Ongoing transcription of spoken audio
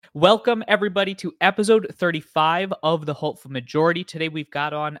Welcome, everybody, to episode 35 of The Hopeful Majority. Today, we've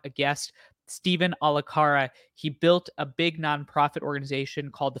got on a guest, Stephen Olikara. He built a big nonprofit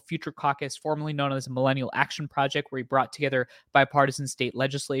organization called the Future Caucus, formerly known as the Millennial Action Project, where he brought together bipartisan state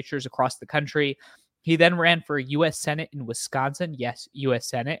legislatures across the country. He then ran for U.S. Senate in Wisconsin. Yes, U.S.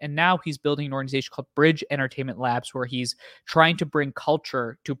 Senate. And now he's building an organization called Bridge Entertainment Labs, where he's trying to bring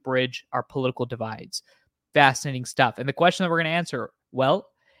culture to bridge our political divides. Fascinating stuff. And the question that we're going to answer, well,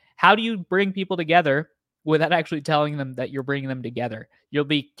 how do you bring people together without actually telling them that you're bringing them together? You'll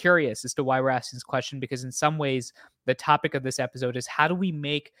be curious as to why we're asking this question, because in some ways, the topic of this episode is how do we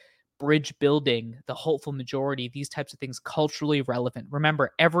make bridge building, the hopeful majority, these types of things culturally relevant.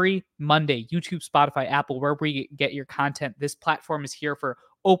 Remember, every Monday, YouTube, Spotify, Apple, wherever you get your content, this platform is here for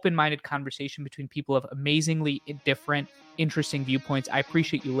open-minded conversation between people of amazingly different, interesting viewpoints. I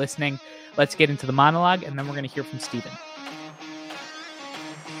appreciate you listening. Let's get into the monologue, and then we're going to hear from Stephen.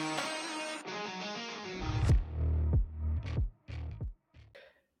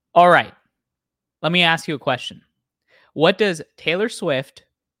 All right, let me ask you a question. What does Taylor Swift,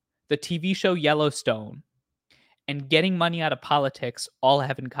 the TV show Yellowstone, and getting money out of politics all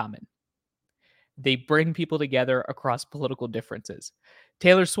have in common? They bring people together across political differences.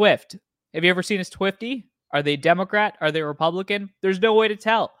 Taylor Swift, have you ever seen a Swiftie? Are they Democrat? Are they Republican? There's no way to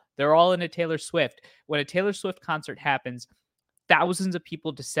tell. They're all into Taylor Swift. When a Taylor Swift concert happens, thousands of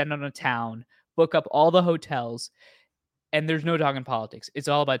people descend on a town, book up all the hotels, and there's no talking politics. It's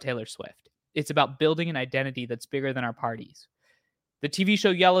all about Taylor Swift. It's about building an identity that's bigger than our parties. The TV show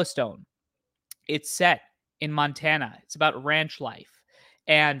Yellowstone, it's set in Montana. It's about ranch life.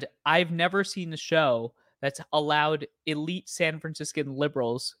 And I've never seen a show that's allowed elite San Franciscan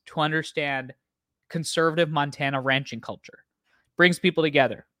liberals to understand conservative Montana ranching culture. Brings people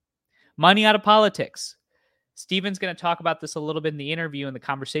together. Money out of politics. Stephen's going to talk about this a little bit in the interview and the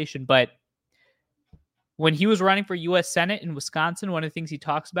conversation, but when he was running for U.S. Senate in Wisconsin, one of the things he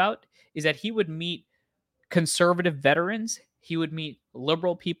talks about is that he would meet conservative veterans, he would meet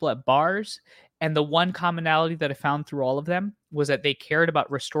liberal people at bars, and the one commonality that I found through all of them was that they cared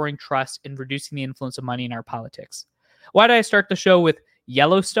about restoring trust and reducing the influence of money in our politics. Why did I start the show with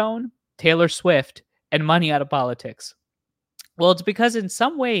Yellowstone, Taylor Swift, and money out of politics? Well, it's because in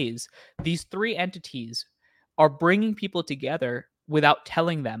some ways, these three entities are bringing people together without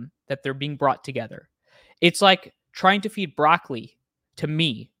telling them that they're being brought together. It's like trying to feed broccoli to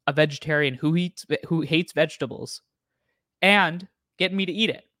me, a vegetarian who hates vegetables, and getting me to eat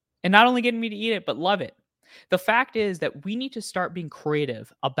it. And not only getting me to eat it, but love it. The fact is that we need to start being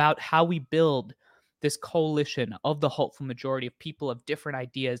creative about how we build this coalition of the hopeful majority of people of different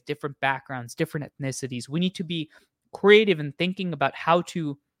ideas, different backgrounds, different ethnicities. We need to be creative in thinking about how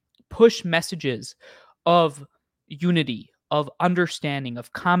to push messages of unity, of understanding,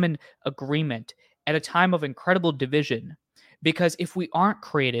 of common agreement at a time of incredible division. Because if we aren't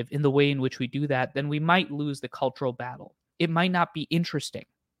creative in the way in which we do that, then we might lose the cultural battle. It might not be interesting.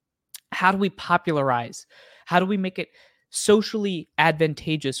 How do we popularize? How do we make it socially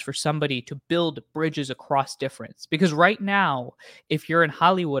advantageous for somebody to build bridges across difference? Because right now, if you're in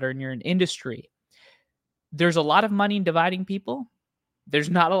Hollywood or you're in industry, there's a lot of money in dividing people. There's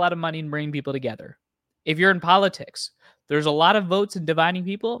not a lot of money in bringing people together. If you're in politics, there's a lot of votes in dividing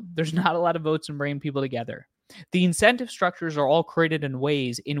people. There's not a lot of votes in bringing people together. The incentive structures are all created in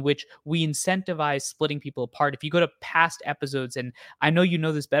ways in which we incentivize splitting people apart. If you go to past episodes, and I know you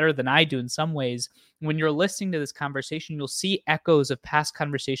know this better than I do in some ways, when you're listening to this conversation, you'll see echoes of past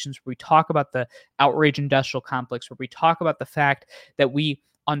conversations where we talk about the outrage industrial complex, where we talk about the fact that we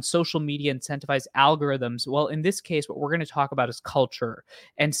on social media incentivize algorithms. Well, in this case, what we're going to talk about is culture.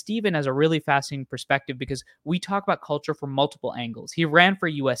 And Stephen has a really fascinating perspective because we talk about culture from multiple angles. He ran for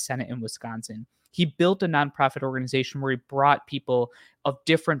U.S. Senate in Wisconsin. He built a nonprofit organization where he brought people of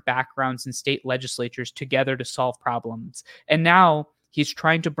different backgrounds and state legislatures together to solve problems. And now he's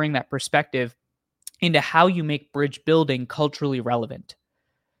trying to bring that perspective into how you make bridge building culturally relevant.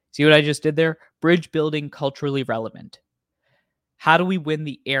 See what I just did there? Bridge building culturally relevant. How do we win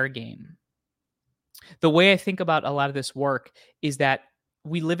the air game? The way I think about a lot of this work is that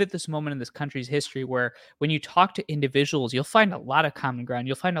we live at this moment in this country's history where when you talk to individuals, you'll find a lot of common ground.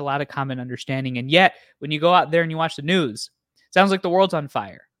 You'll find a lot of common understanding. And yet, when you go out there and you watch the news, it sounds like the world's on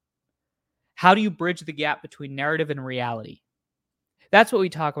fire. How do you bridge the gap between narrative and reality? That's what we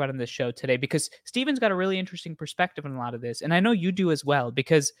talk about in this show today, because Stephen's got a really interesting perspective on a lot of this. And I know you do as well,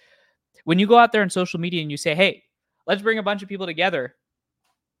 because when you go out there on social media and you say, hey, let's bring a bunch of people together,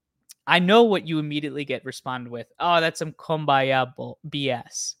 I know what you immediately get responded with. Oh, that's some kumbaya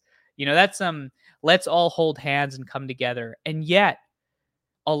BS. That's some let's all hold hands and come together. And yet,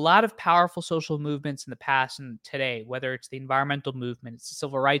 a lot of powerful social movements in the past and today, whether it's the environmental movement, it's the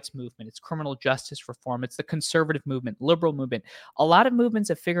civil rights movement, it's criminal justice reform, it's the conservative movement, liberal movement, a lot of movements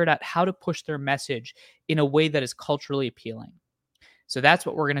have figured out how to push their message in a way that is culturally appealing. So that's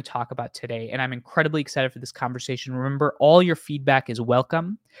what we're going to talk about today. And I'm incredibly excited for this conversation. Remember, all your feedback is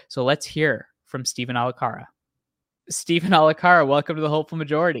welcome. So let's hear from Stephen Olikara. Stephen Olikara, welcome to the Hopeful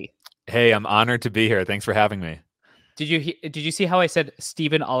Majority. Hey, I'm honored to be here. Thanks for having me. Did you see how I said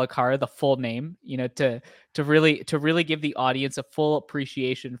Stephen Olikara, the full name? You know, to really give the audience a full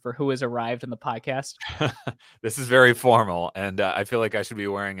appreciation for who has arrived on the podcast. This is very formal, and I feel like I should be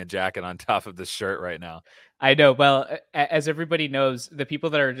wearing a jacket on top of this shirt right now. I know. Well, as everybody knows, the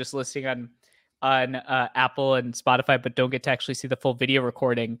people that are just listening on Apple and Spotify, but don't get to actually see the full video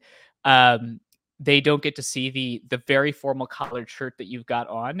recording, they don't get to see the very formal collared shirt that you've got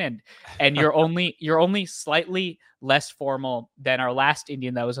on, and you're only slightly less formal than our last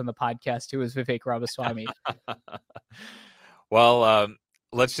Indian that was on the podcast, who was Vivek Ramaswamy. Well,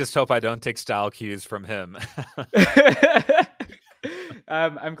 let's just hope I don't take style cues from him.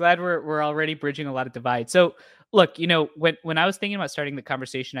 I'm glad we're already bridging a lot of divide. So look, you know, when I was thinking about starting the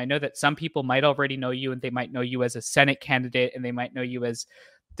conversation, I know that some people might already know you, and they might know you as a Senate candidate, and they might know you as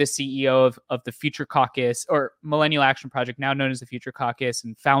the CEO of the Future Caucus, or Millennial Action Project, now known as the Future Caucus,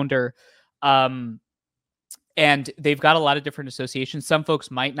 and founder. And they've got a lot of different associations. Some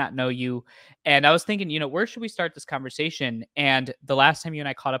folks might not know you. And I was thinking, you know, where should we start this conversation? And the last time you and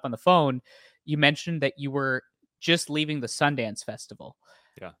I caught up on the phone, you mentioned that you were just leaving the Sundance Festival.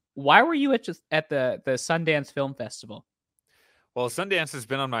 Yeah. Why were you at the Sundance Film Festival? Well, Sundance has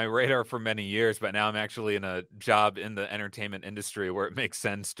been on my radar for many years, but now I'm actually in a job in the entertainment industry where it makes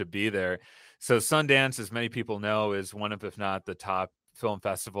sense to be there. So Sundance, as many people know, is one of, if not the top film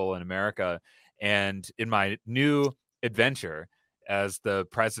festival in America. And in my new adventure as the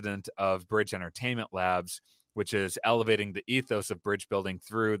president of Bridge Entertainment Labs, which is elevating the ethos of bridge building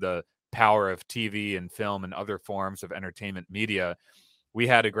through the power of TV and film and other forms of entertainment media, we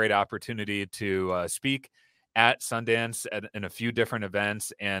had a great opportunity to speak at Sundance in a few different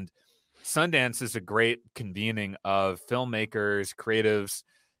events. And Sundance is a great convening of filmmakers, creatives,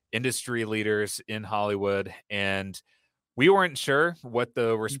 industry leaders in Hollywood. And we weren't sure what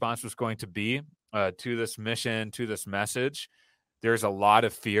the response was going to be to this mission, to this message. There's a lot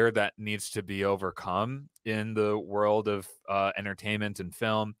of fear that needs to be overcome in the world of entertainment and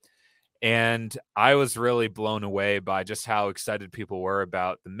film. And I was really blown away by just how excited people were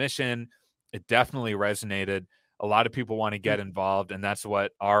about the mission. It definitely resonated. A lot of people want to get involved, and that's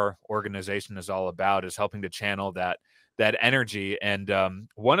what our organization is all about, is helping to channel that energy. And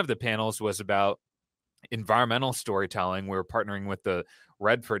one of the panels was about environmental storytelling. We were partnering with the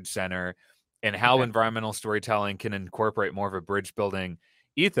Redford Center, and how environmental storytelling can incorporate more of a bridge building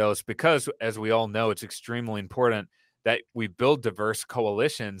ethos, because as we all know, it's extremely important that we build diverse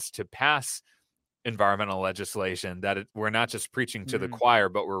coalitions to pass environmental legislation, that we're not just preaching to the choir,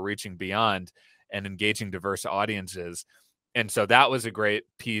 but we're reaching beyond and engaging diverse audiences. And so that was a great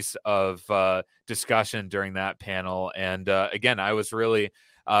piece of discussion during that panel. And again, I was really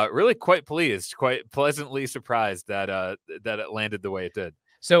quite pleased, quite pleasantly surprised that it landed the way it did.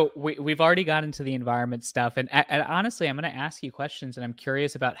 So we've already got into the environment stuff, and honestly, I'm going to ask you questions, and I'm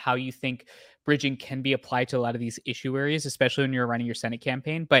curious about how you think bridging can be applied to a lot of these issue areas, especially when you're running your Senate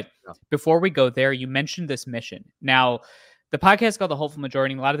campaign. But before we go there, you mentioned this mission. Now, the podcast is called The Hopeful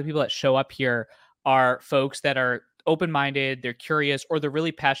Majority, and a lot of the people that show up here are folks that are open-minded, they're curious, or they're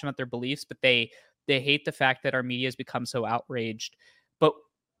really passionate about their beliefs, but they hate the fact that our media has become so outraged. But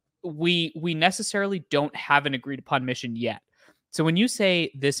we necessarily don't have an agreed upon mission yet. So when you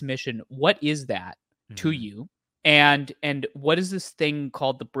say this mission, what is that to you? And what is this thing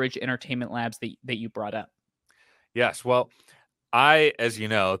called the Bridge Entertainment Labs that you brought up? Yes. Well, I, as you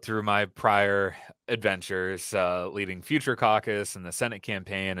know, through my prior adventures, leading Future Caucus and the Senate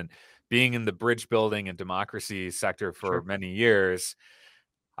campaign and being in the bridge building and democracy sector for many years,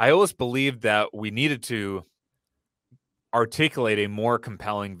 I always believed that we needed to articulate a more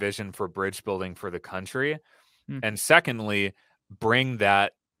compelling vision for bridge building for the country. And secondly, bring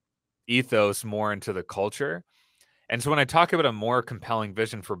that ethos more into the culture. And so when I talk about a more compelling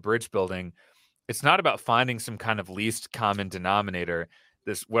vision for bridge building, it's not about finding some kind of least common denominator,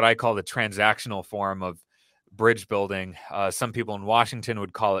 this what I call the transactional form of bridge building. Some people in Washington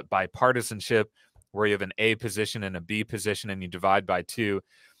would call it bipartisanship, where you have an A position and a B position and you divide by two.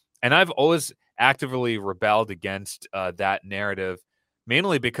 And I've always actively rebelled against that narrative,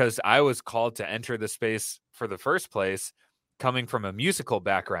 mainly because I was called to enter the space for the first place coming from a musical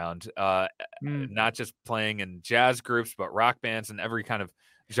background, not just playing in jazz groups, but rock bands and every kind of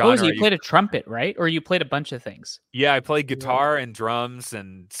What was it? genre You you played a could imagine. trumpet, right? Or you played a bunch of things? Yeah, I play Right. guitar and drums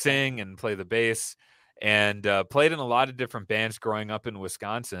and sing and play the bass, and played in a lot of different bands growing up in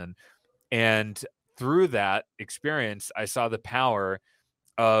Wisconsin. And through that experience, I saw the power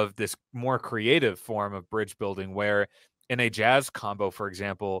of this more creative form of bridge building where in a jazz combo, for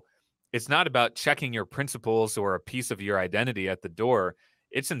example, it's not about checking your principles or a piece of your identity at the door.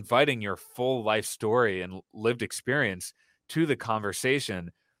 It's inviting your full life story and lived experience to the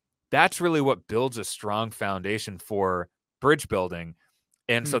conversation. That's really what builds a strong foundation for bridge building.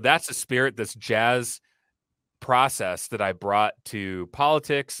 And Mm, so that's the spirit, this jazz process that I brought to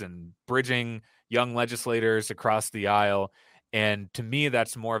politics and bridging young legislators across the aisle. And to me,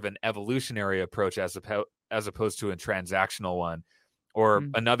 that's more of an evolutionary approach as opposed to a transactional one. Or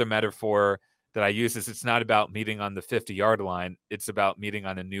mm, another metaphor that I use is it's not about meeting on the 50-yard line, it's about meeting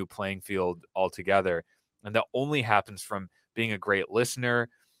on a new playing field altogether. And that only happens from being a great listener,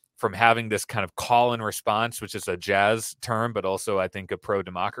 from having this kind of call and response, which is a jazz term, but also I think a pro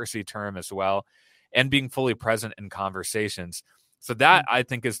democracy term as well, and being fully present in conversations. So that mm, I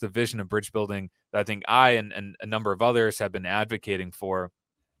think is the vision of bridge building that I think I and a number of others have been advocating for.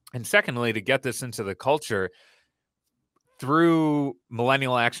 And secondly, to get this into the culture through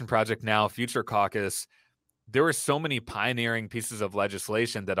Millennial Action Project, now Future Caucus, there were so many pioneering pieces of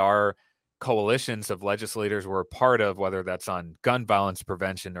legislation that our coalitions of legislators were a part of, whether that's on gun violence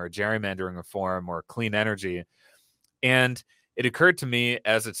prevention or gerrymandering reform or clean energy. And it occurred to me,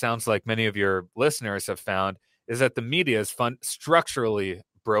 as it sounds like many of your listeners have found, is that the media is structurally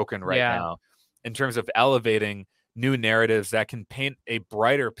broken right yeah. now in terms of elevating new narratives that can paint a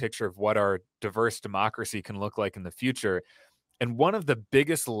brighter picture of what our diverse democracy can look like in the future. And one of the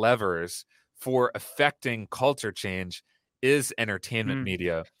biggest levers for affecting culture change is entertainment Mm.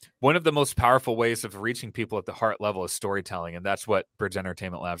 media. One of the most powerful ways of reaching people at the heart level is storytelling. And that's what Bridge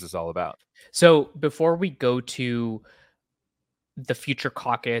Entertainment Labs is all about. So before we go to the future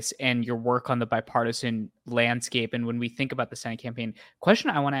caucus and your work on the bipartisan landscape, and when we think about the Senate campaign, question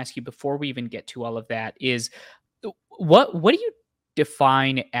I want to ask you before we even get to all of that is what do you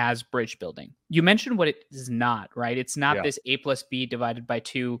define as bridge building? You mentioned what it is not, right? It's not Yeah. this A plus B divided by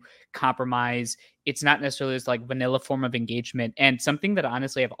two compromise. It's not necessarily this like vanilla form of engagement. And something that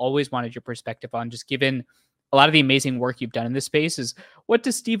honestly I've always wanted your perspective on, just given a lot of the amazing work you've done in this space, is what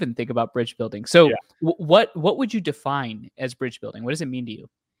does Steven think about bridge building? So what would you define as bridge building? What does it mean to you?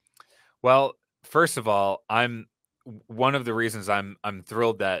 Well, first of all, I'm one of the reasons I'm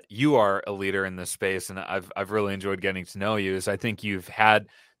thrilled that you are a leader in this space, and I've really enjoyed getting to know you. Is I think you've had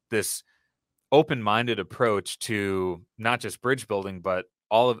this open-minded approach to not just bridge building, but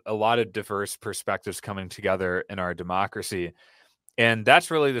a lot of diverse perspectives coming together in our democracy, and that's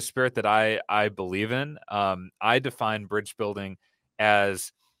really the spirit that I believe in. I define bridge building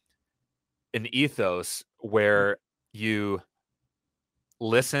as an ethos Mm, where you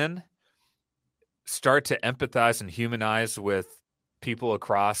listen, start to empathize and humanize with people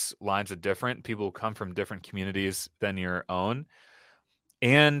across lines of different people who come from different communities than your own,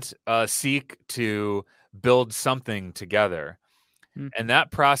 and seek to build something together. mm, And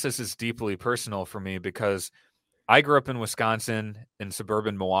that process is deeply personal for me because I grew up in Wisconsin, in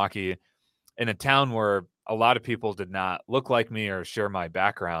suburban Milwaukee, in a town where a lot of people did not look like me or share my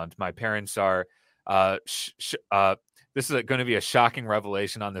background. My parents are, this is going to be a shocking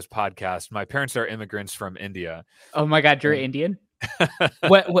revelation on this podcast. My parents are immigrants from India. oh my god, you're And Indian?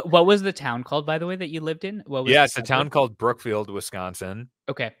 What was the town called, by the way, that you lived in? What was yeah, the it's a suburb? town called Brookfield, Wisconsin.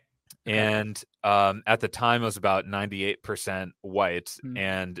 Okay. Okay. And at the time, it was about 98% white, Mm,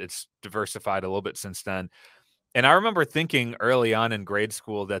 and it's diversified a little bit since then. And I remember thinking early on in grade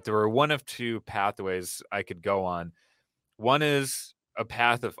school that there were one of two pathways I could go on. One is a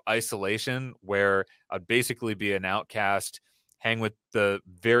path of isolation where I'd basically be an outcast, hang with the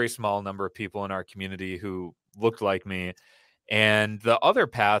very small number of people in our community who looked like me. And the other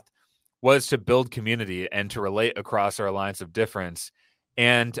path was to build community and to relate across our lines of difference.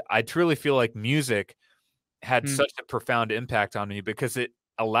 And I truly feel like music had mm, such a profound impact on me because it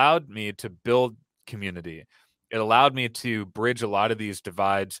allowed me to build community. It allowed me to bridge a lot of these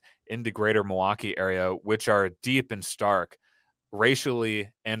divides in the greater Milwaukee area, which are deep and stark racially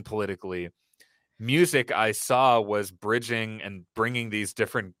and politically. Music I saw was bridging and bringing these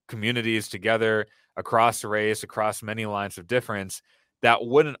different communities together across race, across many lines of difference that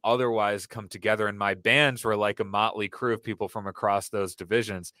wouldn't otherwise come together. And my bands were like a motley crew of people from across those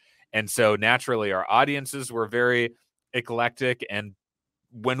divisions. And so naturally, our audiences were very eclectic. And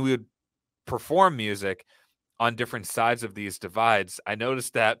when we would perform music on different sides of these divides, I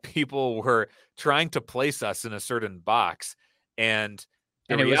noticed that people were trying to place us in a certain box. And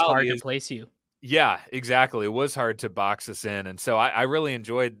the And it was hard reality to is, place you. yeah, exactly. It was hard to box us in. And so I really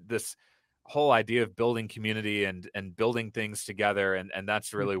enjoyed this whole idea of building community and building things together. And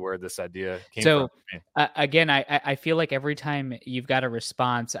that's really where this idea came from So for me. again, I feel like every time you've got a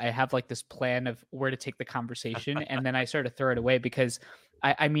response, I have like this plan of where to take the conversation, and then I sort of throw it away because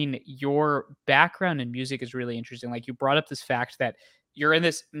I mean your background in music is really interesting. Like you brought up this fact that you're in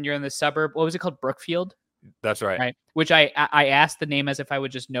this suburb. What was it called? Brookfield. That's right. Right, which I asked the name as if I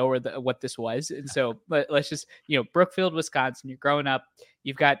would just know what this was, and so let's just Brookfield, Wisconsin. You're growing up,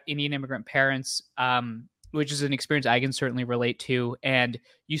 you've got Indian immigrant parents, which is an experience I can certainly relate to, and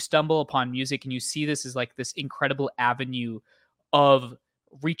you stumble upon music and you see this as like this incredible avenue of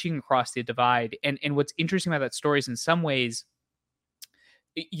reaching across the divide. And what's interesting about that story is in some ways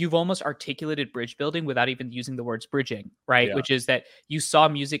you've almost articulated bridge building without even using the words bridging, right? Yeah. Which is that you saw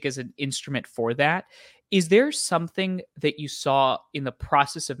music as an instrument for that. Is there something that you saw in the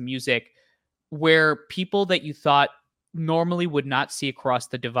process of music where people that you thought normally would not see across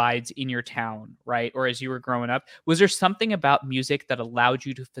the divides in your town, right? Or as you were growing up, was there something about music that allowed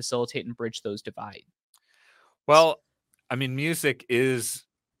you to facilitate and bridge those divides? Well, I mean, music is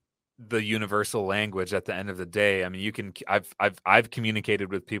the universal language at the end of the day. I mean, you can I've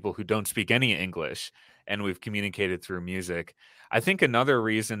communicated with people who don't speak any English, and we've communicated through music. I think another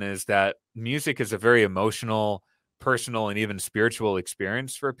reason is that music is a very emotional, personal, and even spiritual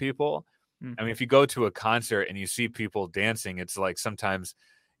experience for people. I mean, Mhm. if you go to a concert and you see people dancing, it's like sometimes,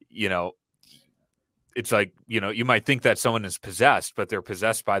 you know, it's like, you might think that someone is possessed, but they're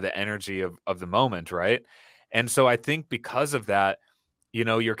possessed by the energy of the moment, right? And so I think because of that,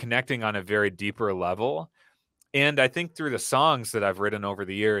 you're connecting on a very deeper level. And I think through the songs that I've written over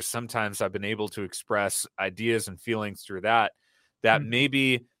the years, sometimes I've been able to express ideas and feelings through that Mhm.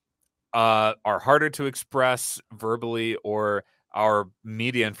 maybe are harder to express verbally, or our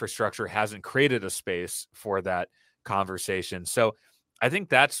media infrastructure hasn't created a space for that conversation. So I think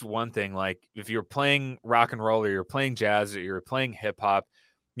that's one thing. Like if you're playing rock and roll, or you're playing jazz, or you're playing hip hop,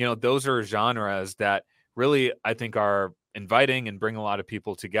 those are genres that really I think are inviting and bring a lot of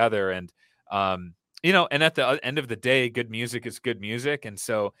people together. And at the end of the day, good music is good music. And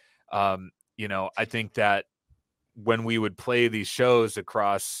so, I think that when we would play these shows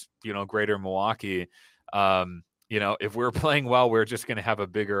across, greater Milwaukee, if we're playing well, we're just going to have a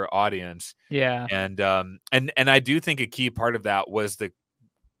bigger audience. Yeah. And I do think a key part of that was the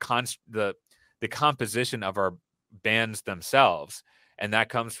composition of our bands themselves. And that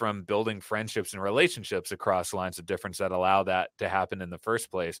comes from building friendships and relationships across lines of difference that allow that to happen in the first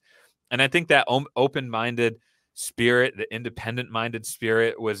place. And I think that open-minded spirit, the independent-minded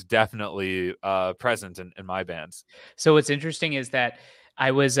spirit, was definitely present in my bands. So what's interesting is that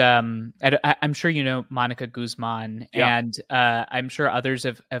I'm sure you know Monica Guzman, Yeah, and I'm sure others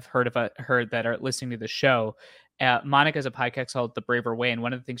have heard of her that are listening to the show. Monica has a podcast called The Braver Way, and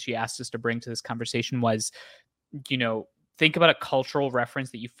one of the things she asked us to bring to this conversation was, you know, think about a cultural reference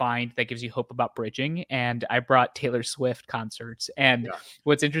that you find that gives you hope about bridging. And I brought Taylor Swift concerts. And yeah,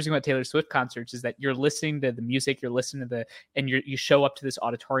 what's interesting about Taylor Swift concerts is that you're listening to the music, you're listening to and you show up to this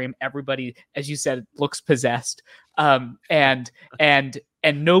auditorium. Everybody, as you said, looks possessed. And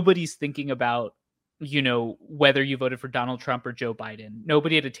nobody's thinking about, whether you voted for Donald Trump or Joe Biden.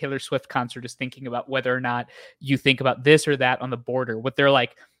 Nobody at a Taylor Swift concert is thinking about whether or not you think about this or that on the border. What they're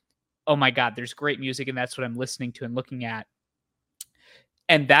like, oh my God, there's great music and that's what I'm listening to and looking at.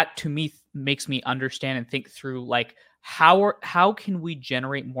 And that to me makes me understand and think through like how can we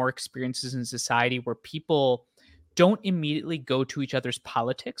generate more experiences in society where people don't immediately go to each other's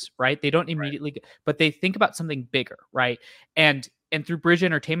politics, right? They don't right. immediately, but they think about something bigger, right? And through Bridge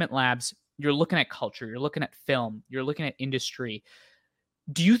Entertainment Labs, you're looking at culture, you're looking at film, you're looking at industry.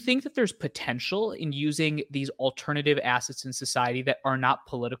 Do you think that there's potential in using these alternative assets in society that are not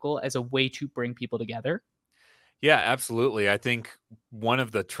political as a way to bring people together? Yeah, absolutely. I think one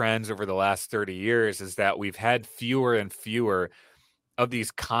of the trends over the last 30 years is that we've had fewer and fewer of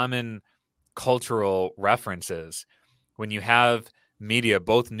these common cultural references. When you have media,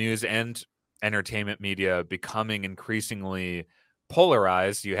 both news and entertainment media, becoming increasingly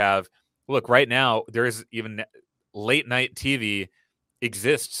polarized, look, right now, there's even late night TV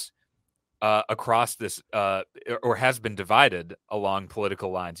exists across this, or has been divided along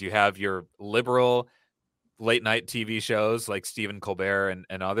political lines. You have your liberal late night TV shows like Stephen Colbert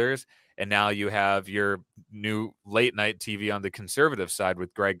and others. And now you have your new late night TV on the conservative side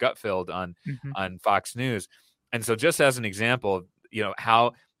with Greg Gutfeld Mhm. on Fox News. And so just as an example,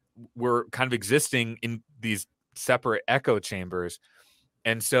 how we're kind of existing in these separate echo chambers.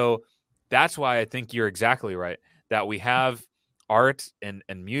 And so that's why I think you're exactly right, that we have art and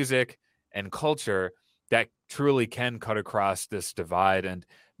music and culture that truly can cut across this divide. And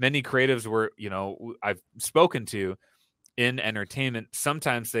many creatives I've spoken to in entertainment,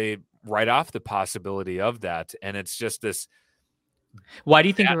 sometimes they write off the possibility of that. And it's just this. Why do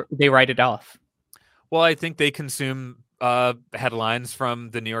you think they write it off? Well, I think they consume headlines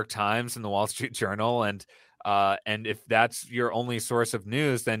from the New York Times and the Wall Street Journal, and if that's your only source of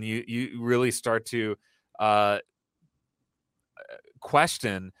news, then you really start to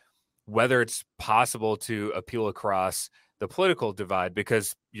question whether it's possible to appeal across the political divide,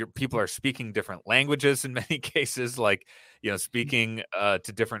 because your people are speaking different languages in many cases, like speaking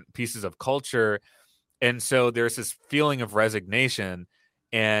to different pieces of culture, and so there's this feeling of resignation.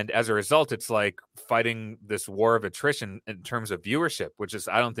 And as a result, it's like fighting this war of attrition in terms of viewership, which is,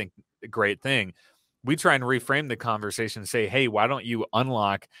 I don't think, a great thing. We try and reframe the conversation and say, hey, why don't you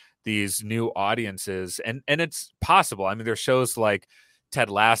unlock these new audiences? And it's possible. I mean, there's shows like Ted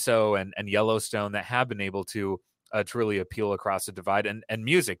Lasso and Yellowstone that have been able to really appeal across the divide. And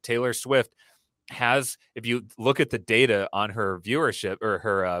music, Taylor Swift has, if you look at the data on her viewership or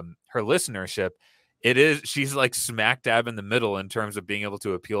her listenership, she's like smack dab in the middle in terms of being able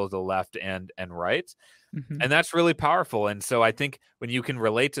to appeal to the left and right. Mm-hmm. And that's really powerful. And so I think when you can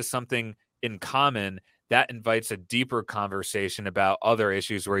relate to something in common, that invites a deeper conversation about other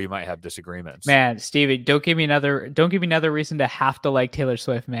issues where you might have disagreements. Man, Stevie, don't give me another reason to have to like Taylor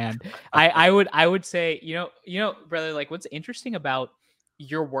Swift, man. I would say, brother, like what's interesting about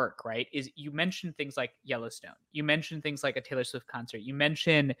your work, right, is you mentioned things like Yellowstone. You mentioned things like a Taylor Swift concert. You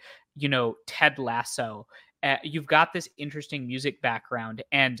mentioned, Ted Lasso. You've got this interesting music background,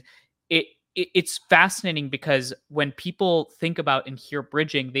 and it's fascinating because when people think about and hear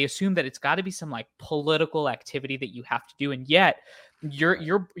bridging, they assume that it's got to be some like political activity that you have to do, and yet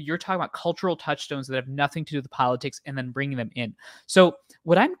you're talking about cultural touchstones that have nothing to do with politics and then bringing them in. So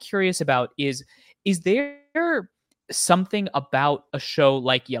what I'm curious about is there something about a show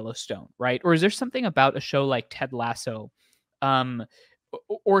like Yellowstone, right? Or is there something about a show like Ted Lasso,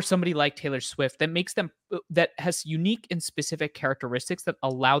 or somebody like Taylor Swift that makes them, that has unique and specific characteristics that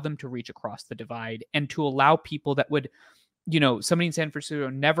allow them to reach across the divide and to allow people that would, somebody in San Francisco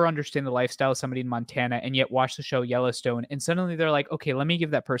never understand the lifestyle of somebody in Montana and yet watch the show Yellowstone and suddenly they're like, okay, let me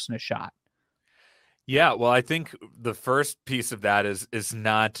give that person a shot. Yeah, well, I think the first piece of that is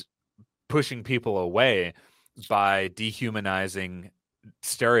not pushing people away by dehumanizing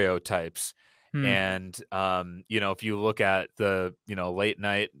stereotypes. And if you look at the late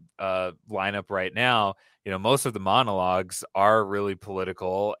night lineup right now, most of the monologues are really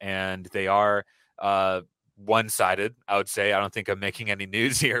political, and they are one-sided, I would say. I don't think I'm making any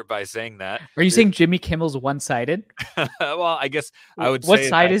news here by saying that. Are you saying Jimmy Kimmel's one-sided? Well, I guess I would what say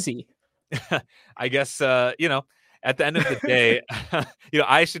side is he? I guess at the end of the day,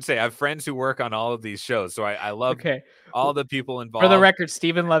 I should say I have friends who work on all of these shows, so I love all the people involved. For the record,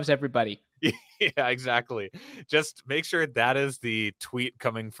 Steven loves everybody. Yeah, exactly. Just make sure that is the tweet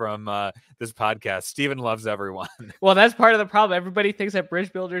coming from this podcast. Steven loves everyone. Well, that's part of the problem. Everybody thinks that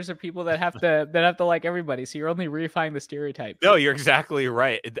bridge builders are people that have to like everybody. So you're only reifying the stereotype. No, you're exactly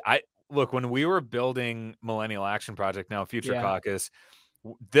right. Look, when we were building Millennial Action Project, now Future Caucus,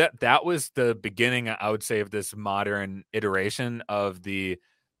 that was the beginning, I would say, of this modern iteration of the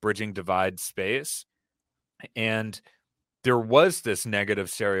bridging divide space. And there was this negative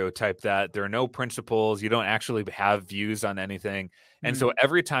stereotype that there are no principles, you don't actually have views on anything. And so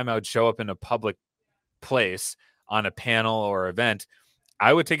every time I would show up in a public place on a panel or event,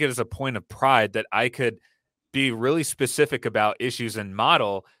 I would take it as a point of pride that I could be really specific about issues and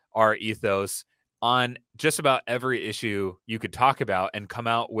model our ethos on just about every issue you could talk about and come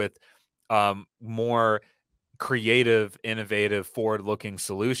out with more creative, innovative, forward-looking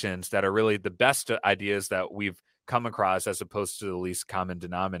solutions that are really the best ideas that we've come across as opposed to the least common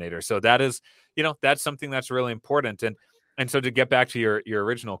denominator. So that is, that's something that's really important. And so to get back to your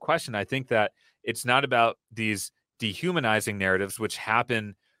original question, I think that it's not about these dehumanizing narratives, which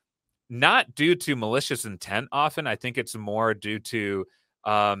happen not due to malicious intent often. I think it's more due to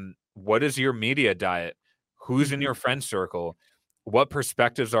what is your media diet? Who's in your friend circle? What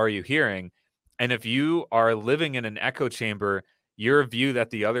perspectives are you hearing? And if you are living in an echo chamber, your view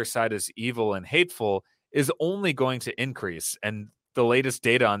that the other side is evil and hateful is only going to increase. And the latest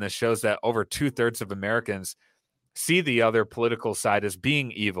data on this shows that over 2/3 of Americans see the other political side as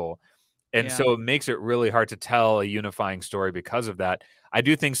being evil. And so it makes it really hard to tell a unifying story because of that. I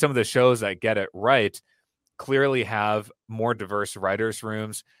do think some of the shows that get it right clearly have more diverse writers'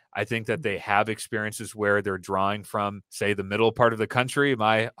 rooms. I think that they have experiences where they're drawing from, say, the middle part of the country,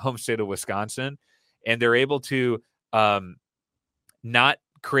 my home state of Wisconsin, and they're able to not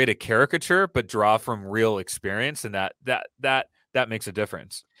create a caricature, but draw from real experience, and that makes a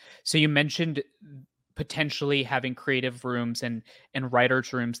difference. So you mentioned potentially having creative rooms and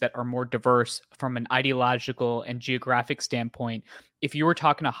writers rooms that are more diverse from an ideological and geographic standpoint. If you were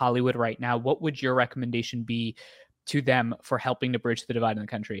talking to Hollywood right now, what would your recommendation be to them for helping to bridge the divide in the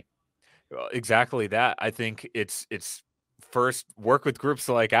country? Well, exactly that. I think it's first work with groups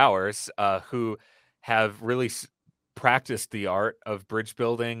like ours who have really practiced the art of bridge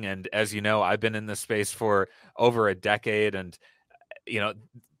building. And as you know, I've been in this space for over a decade, and you know,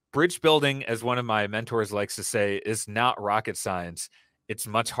 bridge building, as one of my mentors likes to say, is not rocket science. It's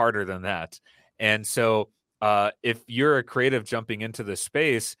much harder than that. And so, if you're a creative jumping into the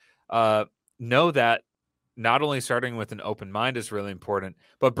space, uh, know that not only starting with an open mind is really important,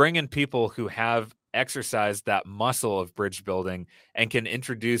 but bring in people who have exercised that muscle of bridge building and can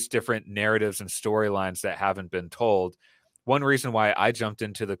introduce different narratives and storylines that haven't been told. One reason why I jumped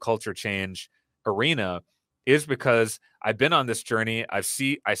into the culture change arena is because I've been on this journey. I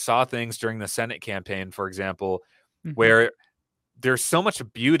saw things during the Senate campaign, for example, Mhm. where there's so much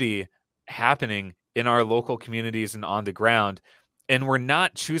beauty happening in our local communities and on the ground, and we're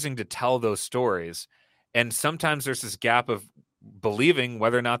not choosing to tell those stories. And sometimes there's this gap of believing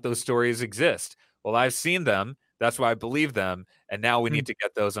whether or not those stories exist. Well, I've seen them, that's why I believe them, and now we Mm. need to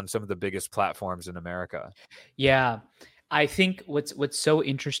get those on some of the biggest platforms in America. Yeah. I think what's so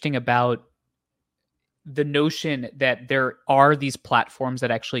interesting about the notion that there are these platforms that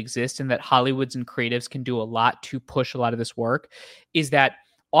actually exist and that Hollywoods and creatives can do a lot to push a lot of this work is that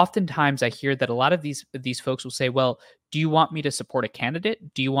oftentimes I hear that a lot of these folks will say, "Well, do you want me to support a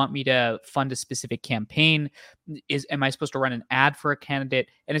candidate? Do you want me to fund a specific campaign? Is am I supposed to run an ad for a candidate?"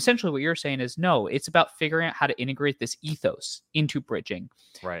 And essentially what you're saying is no, it's about figuring out how to integrate this ethos into bridging.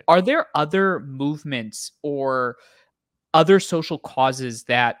 Right. Are there other movements or other social causes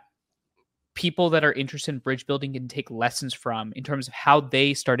that people that are interested in bridge building can take lessons from in terms of how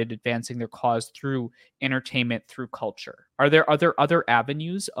they started advancing their cause through entertainment, through culture? Are there other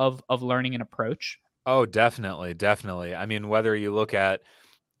avenues of learning and approach? Oh, definitely, definitely. I mean, whether you look at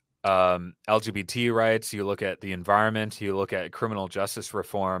LGBT rights, you look at the environment, you look at criminal justice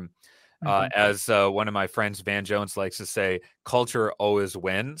reform. Mhm. As one of my friends, Van Jones, likes to say, culture always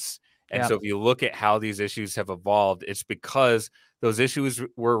wins. And Yeah. so if you look at how these issues have evolved, it's because those issues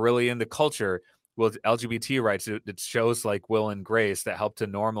were really in the culture. With LGBT rights, it's shows like Will and Grace that help to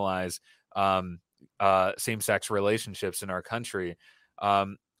normalize um, same sex relationships in our country.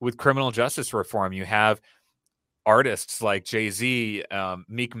 With criminal justice reform, you have artists like Jay-Z,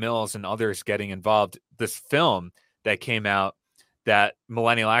 Meek Mills, and others getting involved. This film that came out, that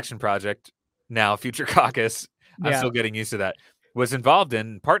Millennial Action Project, now Future Caucus, I'm Yeah. still getting used to that, was involved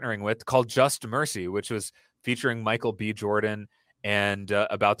in partnering with, called Just Mercy, which was featuring Michael B. Jordan and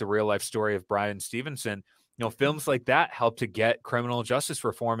about the real life story of Brian Stevenson. You know, films like that help to get criminal justice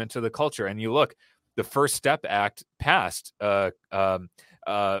reform into the culture. And you look, the First Step Act passed, and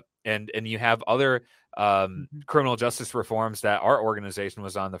you have other Mhm. criminal justice reforms that our organization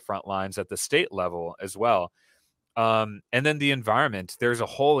was on the front lines at the state level as well. And then the environment, there's a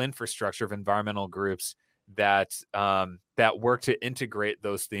whole infrastructure of environmental groups that work to integrate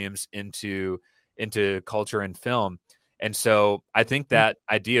those themes into culture and film. And so I think Mm. that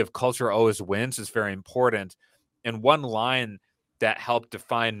idea of culture always wins is very important. And one line that helped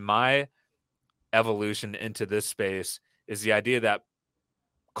define my evolution into this space is the idea that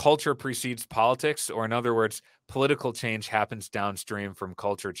culture precedes politics, or in other words, political change happens downstream from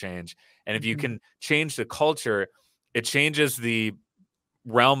culture change. And if you Mhm. can change the culture, it changes the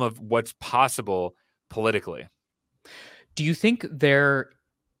realm of what's possible politically. Do you think there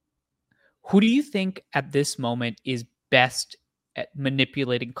who do you think at this moment is best at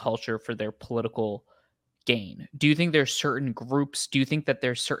manipulating culture for their political gain? Do you think there's certain groups? Do you think that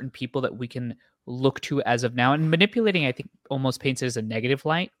there's certain people that we can look to as of now? And manipulating, I think, almost paints it as a negative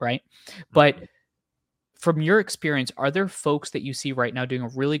light, right? But Mhm. from your experience, are there folks that you see right now doing a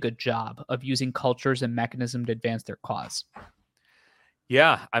really good job of using cultures and mechanism to advance their cause?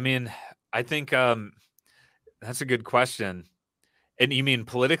 Yeah, I mean, I think that's a good question. And you mean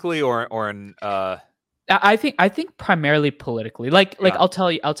politically or in I think primarily politically. Like yeah. I'll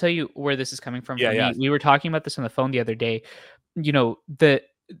tell you where this is coming from Yeah, for yeah. me. We were talking about this on the phone the other day. You know,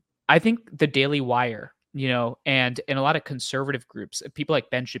 I think the Daily Wire, you know, and a lot of conservative groups, people like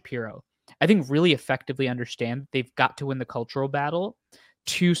Ben Shapiro, I think really effectively understand they've got to win the cultural battle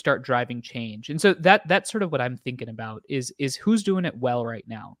to start driving change. And so that's sort of what I'm thinking about is who's doing it well right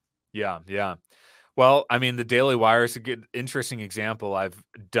now. Yeah, yeah. Well, I mean, the Daily Wire is a good interesting example. I've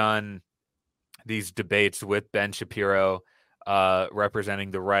done these debates with Ben Shapiro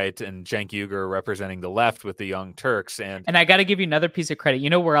representing the right, and Cenk Uygur representing the left with the Young Turks. And I got to give you another piece of credit. You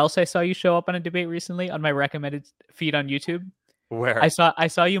know where else I saw you show up on a debate recently? On my recommended feed on YouTube. where, I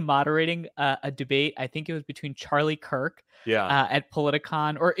saw you moderating a debate. I think it was between Charlie Kirk yeah, at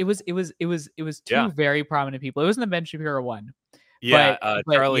Politicon, or it was yeah, two very prominent people. It wasn't the Ben Shapiro one, yeah, but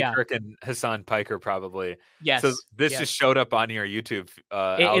Charlie yeah, Kirk and Hassan Piker probably. So yes, this just yes. showed up on your YouTube It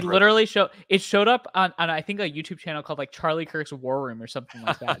algorithm. literally showed up on I think a YouTube channel called like Charlie Kirk's War Room or something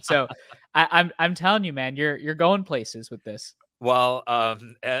like that. So I'm telling you, man, you're going places with this. Well,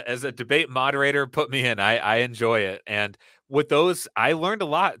 as a debate moderator, put me in. I enjoy it, and with those, I learned a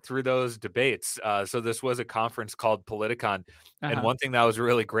lot through those debates. So this was a conference called Politicon, Uh and huh. one thing that was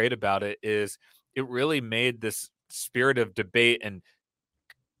really great about it is it really made this spirit of debate and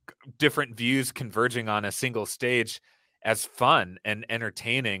different views converging on a single stage as fun and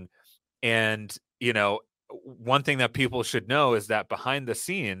entertaining. And one thing that people should know is that behind the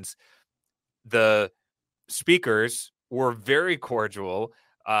scenes, the speakers were very cordial,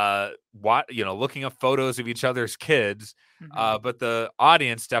 looking up photos of each other's kids, Hmm. but the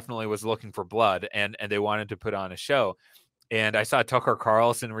audience definitely was looking for blood, and they wanted to put on a show. And I saw Tucker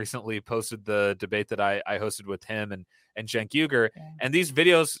Carlson recently posted the debate that I hosted with him and Cenk Uygur, Yeah. and these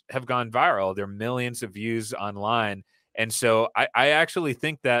videos have gone viral. There are millions of views online, and so I actually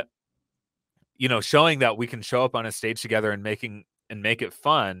think that showing that we can show up on a stage together and make it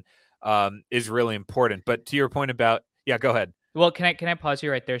fun is really important. But to your point about, yeah, go ahead. Well, can I pause you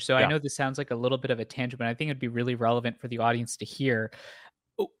right there? So I Yeah. know this sounds like a little bit of a tangent, but I think it'd be really relevant for the audience to hear.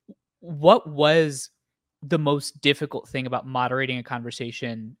 W- What was the most difficult thing about moderating a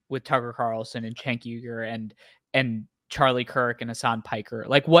conversation with Tucker Carlson and Cenk Uygur and Charlie Kirk and Hassan Piker?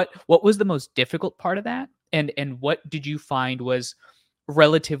 Like what was the most difficult part of that? And what did you find was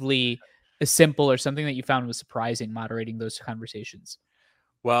relatively simple or something that you found was surprising moderating those conversations?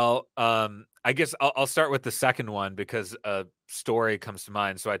 Well, I guess I'll start with the second one because a story comes to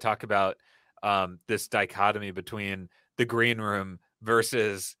mind. So I talk about this dichotomy between the green room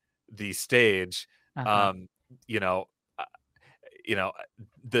versus the stage. Uh-huh. Um, you know, uh,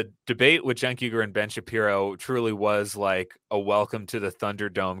 the debate with Cenk Uygur and Ben Shapiro truly was like a welcome to the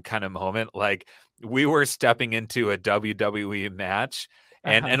Thunderdome kind of moment. Like we were stepping into a WWE match,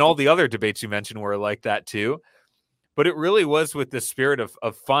 Uh-huh. and all the other debates you mentioned were like that too, but it really was with the spirit of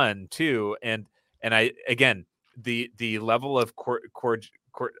fun too. And I, again, the level of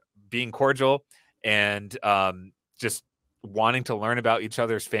being cordial and just wanting to learn about each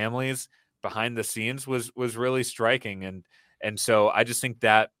other's families behind the scenes was really striking. And so I just think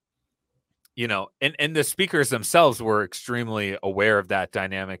that and the speakers themselves were extremely aware of that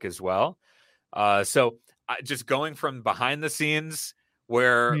dynamic as well. So just going from behind the scenes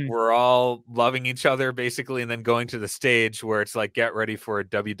where Mm. we're all loving each other basically, and then going to the stage where it's like, get ready for a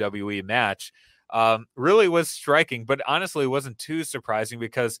WWE match, really was striking. But honestly, it wasn't too surprising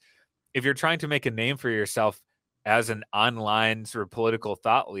because if you're trying to make a name for yourself as an online sort of political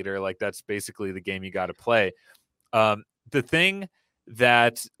thought leader, like that's basically the game you got to play. The thing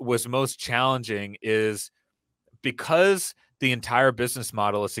that was most challenging is because the entire business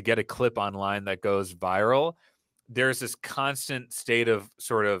model is to get a clip online that goes viral, there's this constant state of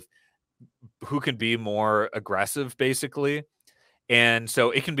sort of who can be more aggressive, basically. And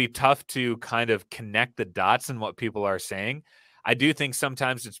so it can be tough to kind of connect the dots in what people are saying. I do think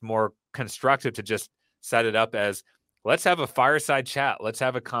sometimes it's more constructive to just set it up as let's have a fireside chat, let's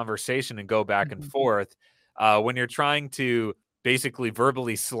have a conversation and go back and Mhm. forth. When you're trying to basically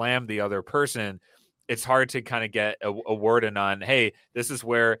verbally slam the other person, it's hard to kind of get a word in on, hey, this is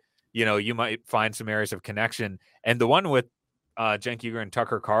where you might find some areas of connection. And the one with Cenk Uygur and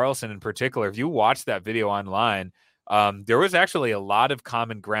Tucker Carlson in particular, if you watch that video online, there was actually a lot of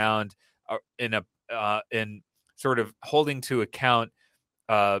common ground in sort of holding to account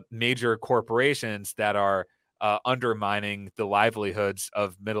major corporations that are undermining the livelihoods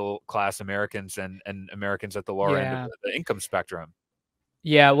of middle class Americans and Americans at the lower end of Yeah. the income spectrum.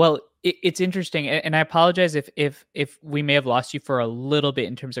 Yeah, well, it's interesting, and I apologize if we may have lost you for a little bit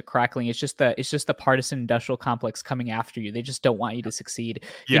in terms of crackling. It's just the partisan industrial complex coming after you. They just don't want you to succeed.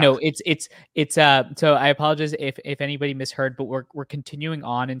 You Yeah. know, it's so I apologize if anybody misheard, but we're continuing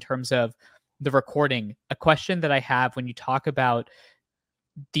on in terms of the recording. A question that I have when you talk about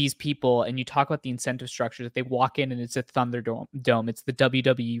these people and you talk about the incentive structure that they walk in and it's a Thunderdome, it's the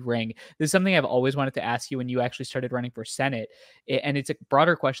WWE ring. This is something I've always wanted to ask you when you actually started running for Senate, and it's a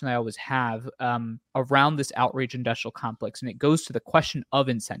broader question that I always have around this outrage industrial complex, and it goes to the question of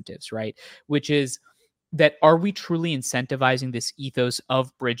incentives, right? Which is that are we truly incentivizing this ethos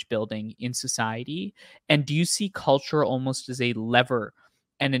of bridge building in society? And do you see culture almost as a lever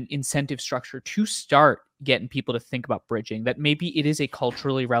and an incentive structure to start getting people to think about bridging? That maybe it is a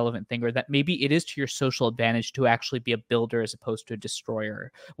culturally relevant thing, or that maybe it is to your social advantage to actually be a builder as opposed to a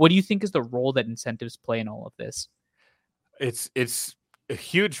destroyer? What do you think is the role that incentives play in all of this? It's a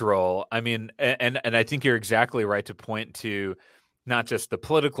huge role. I mean, and I think you're exactly right to point to not just the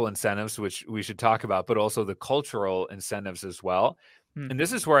political incentives, which we should talk about, but also the cultural incentives as well. Hmm. And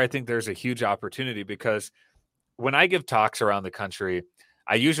this is where I think there's a huge opportunity because when I give talks around the country,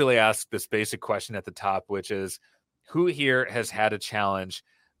 I usually ask this basic question at the top, which is who here has had a challenge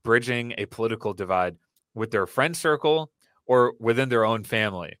bridging a political divide with their friend circle or within their own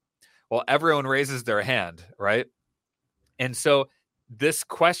family? Well, everyone raises their hand, right? And so this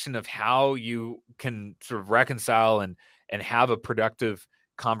question of how you can sort of reconcile and have a productive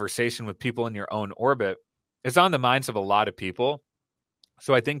conversation with people in your own orbit is on the minds of a lot of people.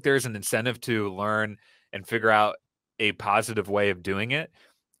 So I think there's an incentive to learn and figure out a positive way of doing it.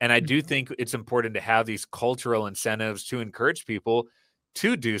 And I do Mhm. think it's important to have these cultural incentives to encourage people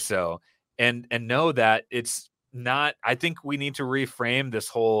to do so and know that it's not. I think we need to reframe this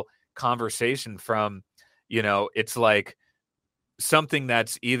whole conversation from, it's like something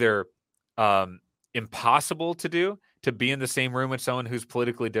that's either um, impossible to be in the same room with someone who's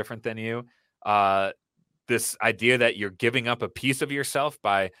politically different than you. This idea that you're giving up a piece of yourself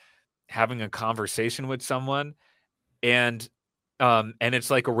by having a conversation with someone, and it's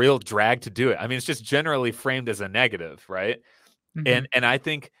like a real drag to do it. I mean, it's just generally framed as a negative, right? Mhm. And I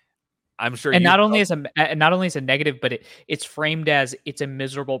think I'm sure And you not only felt. as not only as a negative, but it's framed as it's a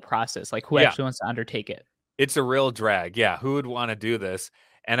miserable process. Like who Yeah, actually wants to undertake it? it's a real drag. Yeah, who would want to do this?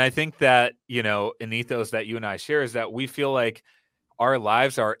 And I think that, an ethos that you and I share is that we feel like our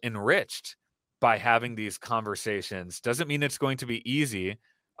lives are enriched by having these conversations. Doesn't mean it's going to be easy,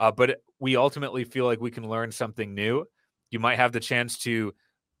 but we ultimately feel like we can learn something new. You might have the chance to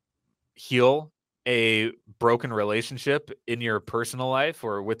heal a broken relationship in your personal life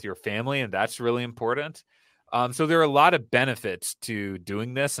or with your family, and that's really important. So there are a lot of benefits to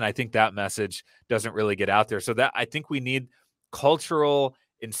doing this, and I think that message doesn't really get out there. So that I think we need cultural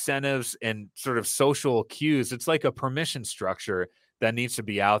incentives and sort of social cues. It's like a permission structure that needs to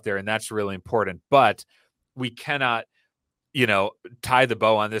be out there, and that's really important. But we cannot, you know, tie the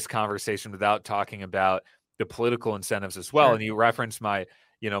bow on this conversation without talking about the political incentives as well. Sure. And you referenced my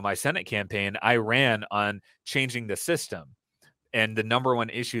Senate campaign. I ran on changing the system. And the number one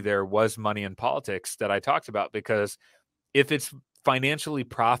issue there was money in politics that I talked about, because if it's financially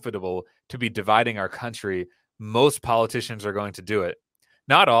profitable to be dividing our country, most politicians are going to do it.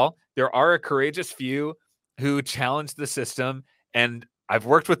 Not all. There are a courageous few who challenge the system, and I've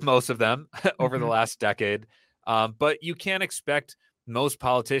worked with most of them over the Mhm. last decade. But you can't expect most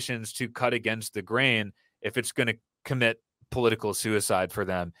politicians to cut against the grain if it's going to commit political suicide for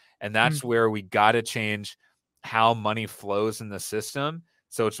them. And Mm. that's where we got to change how money flows in the system.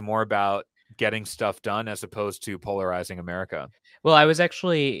 So it's more about getting stuff done as opposed to polarizing America. Well, I was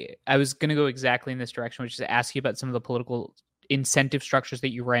gonna go exactly in this direction, which is to ask you about some of the political incentive structures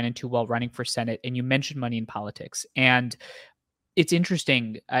that you ran into while running for Senate, and you mentioned money in politics. And it's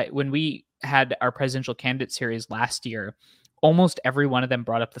interesting, when we had our presidential candidate series last year, almost every one of them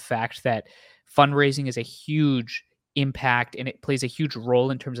brought up the fact that fundraising is a huge impact and it plays a huge role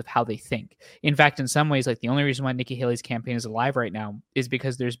in terms of how they think. In fact, in some ways, like the only reason why Nikki Haley's campaign is alive right now is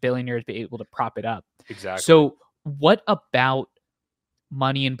because there's billionaires be able to prop it up. Exactly. So, what about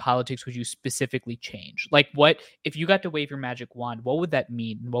money in politics would you specifically change? Like, what if you got to wave your magic wand? What would that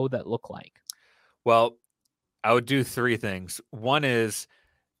mean? What would that look like? Well, I would do three things. One is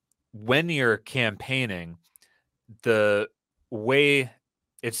when you're campaigning, the way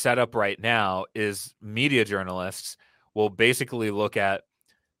it's set up right now is media journalists will basically look at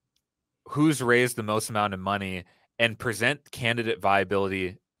who's raised the most amount of money and present candidate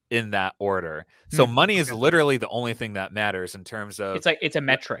viability in that order. So Hmm, money is okay. literally the only thing that matters in terms of. It's like it's a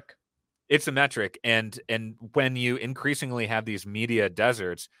metric. It's a metric, and when you increasingly have these media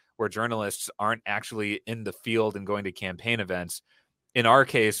deserts where journalists aren't actually in the field and going to campaign events. In our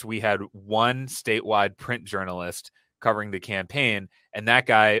case, we had one statewide print journalist covering the campaign, and that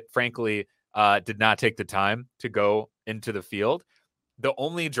guy, frankly, did not take the time to go into the field. The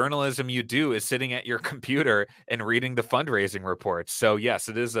only journalism you do is sitting at your computer and reading the fundraising reports. So yes,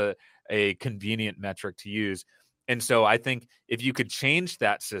 it is a convenient metric to use. And so I think if you could change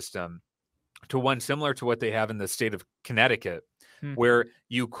that system to one similar to what they have in the state of Connecticut, Hmm. where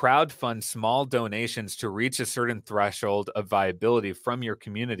you crowdfund small donations to reach a certain threshold of viability from your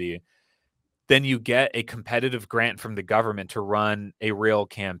community, then you get a competitive grant from the government to run a real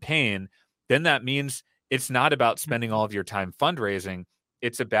campaign, then that means it's not about spending all of your time fundraising.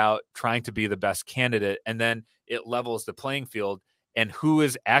 It's about trying to be the best candidate. And then it levels the playing field. And who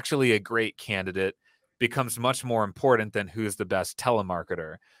is actually a great candidate becomes much more important than who's the best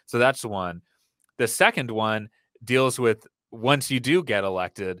telemarketer. So that's one. The second one deals with once you do get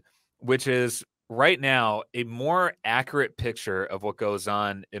elected, which is right now a more accurate picture of what goes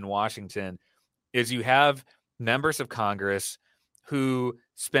on in Washington is you have members of Congress who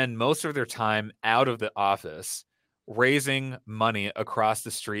spend most of their time out of the office raising money across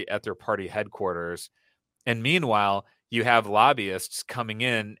the street at their party headquarters. And meanwhile, you have lobbyists coming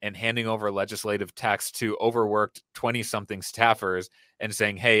in and handing over legislative text to overworked 20-something staffers and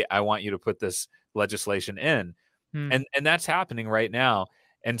saying, hey, I want you to put this legislation in. And that's happening right now.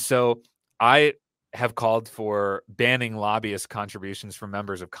 And so I have called for banning lobbyist contributions from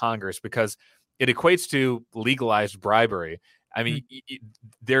members of Congress because it equates to legalized bribery. I mean,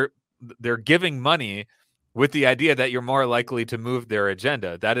 they're giving money with the idea that you're more likely to move their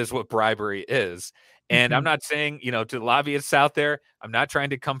agenda. That is what bribery is. And I'm not saying, to lobbyists out there, I'm not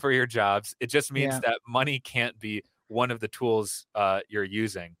trying to come for your jobs. It just means that money can't be one of the tools you're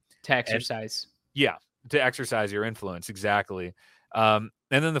using. To exercise. To exercise your influence. Exactly. And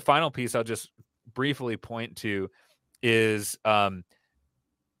then the final piece I'll just briefly point to is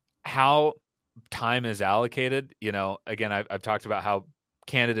how time is allocated. Again, I've talked about how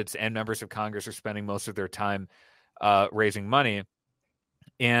candidates and members of Congress are spending most of their time raising money.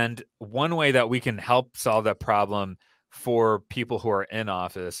 And one way that we can help solve that problem for people who are in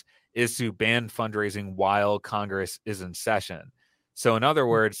office is to ban fundraising while Congress is in session. So in other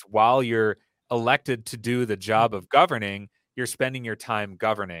words, while you're elected to do the job of governing, you're spending your time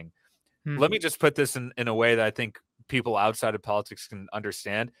governing. Let me just put this in a way that I think people outside of politics can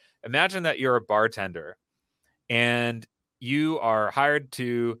understand. Imagine that you're a bartender and you are hired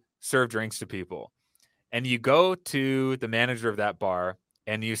to serve drinks to people. And you go to the manager of that bar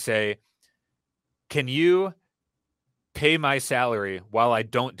and you say, can you pay my salary while I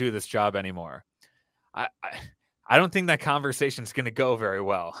don't do this job anymore? I don't think that conversation is going to go very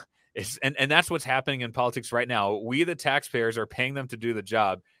well. And that's what's happening in politics right now. We, the taxpayers, are paying them to do the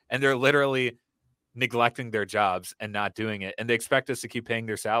job, and they're literally neglecting their jobs and not doing it. And they expect us to keep paying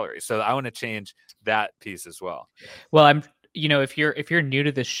their salaries. So I want to change that piece as well. Well, if you're new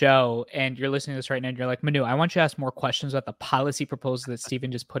to the show and you're listening to this right now and you're like, Manu, I want you to ask more questions about the policy proposal that Stephen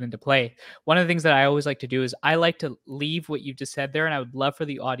just put into play. One of the things that I always like to do is I like to leave what you just said there. And I would love for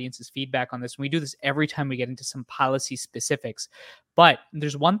the audience's feedback on this. And we do this every time we get into some policy specifics. But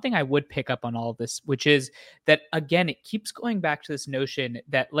there's one thing I would pick up on all of this, which is that, again, it keeps going back to this notion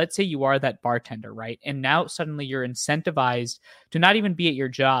that, let's say you are that bartender, right? And now suddenly you're incentivized to not even be at your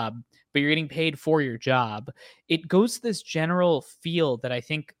job, but you're getting paid for your job. It goes to this general feel that I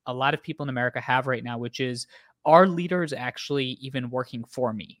think a lot of people in America have right now, which is, are leaders actually even working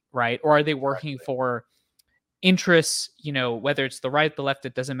for me, right? Or are they working for interests, whether it's the right, the left,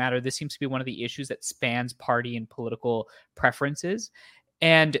 it doesn't matter. This seems to be one of the issues that spans party and political preferences.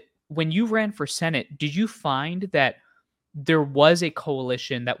 And when you ran for Senate, did you find that there was a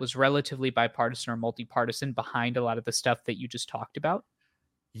coalition that was relatively bipartisan or multi-partisan behind a lot of the stuff that you just talked about?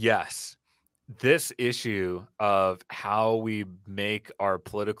 Yes. This issue of how we make our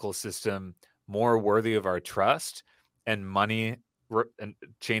political system more worthy of our trust and money and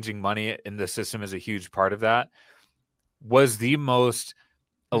changing money in the system is a huge part of that, was the most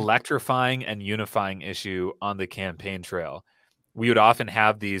electrifying and unifying issue on the campaign trail. We would often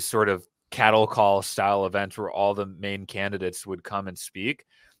have these sort of cattle call style events where all the main candidates would come and speak.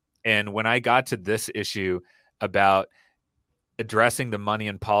 And when I got to this issue about addressing the money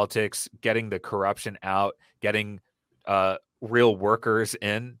in politics, getting the corruption out, getting real workers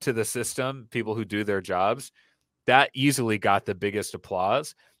into the system, people who do their jobs, that easily got the biggest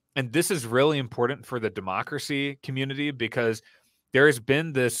applause. And this is really important for the democracy community because there has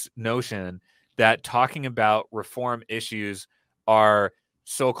been this notion that talking about reform issues are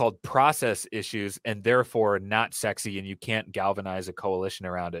so-called process issues and therefore not sexy and you can't galvanize a coalition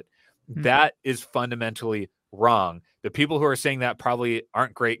around it. That is fundamentally wrong. The people who are saying that probably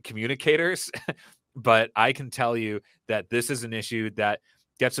aren't great communicators, but I can tell you that this is an issue that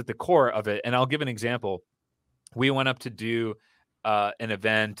gets at the core of it. And I'll give an example. We went up to do an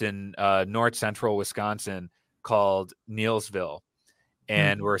event in north central Wisconsin called Neilsville.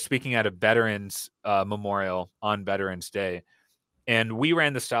 And we're speaking at a veterans memorial on Veterans Day. And we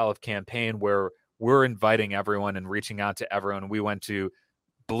ran the style of campaign where we're inviting everyone and reaching out to everyone. We went to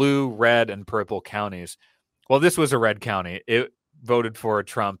blue, red, and purple counties. Well, this was a red county. voted for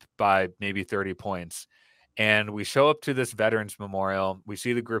Trump by maybe 30 points. And we show up to this Veterans Memorial. We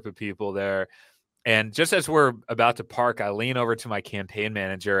see the group of people there. And just as we're about to park, I lean over to my campaign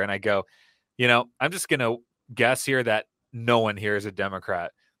manager and I go, I'm just going to guess here that no one here is a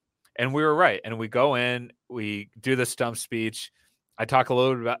Democrat. And we were right. And we go in, we do the stump speech. I talk a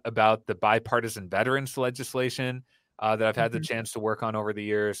little bit about the bipartisan veterans legislation that I've had the chance to work on over the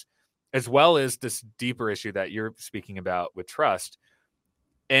years, as well as this deeper issue that you're speaking about with trust.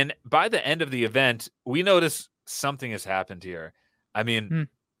 And by the end of the event, we notice something has happened here. I mean,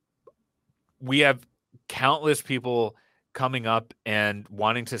 we have countless people coming up and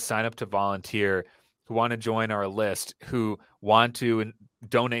wanting to sign up to volunteer, who want to join our list, who want to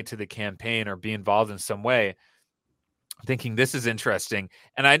donate to the campaign or be involved in some way, thinking this is interesting.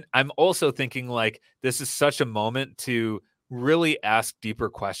 And I'm also thinking like this is such a moment to really ask deeper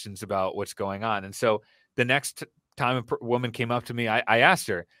questions about what's going on. And so the next time a woman came up to me, I asked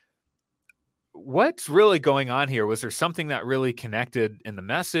her, what's really going on here? Was there something that really connected in the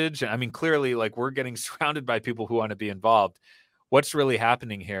message? I mean, clearly, like, we're getting surrounded by people who want to be involved. What's really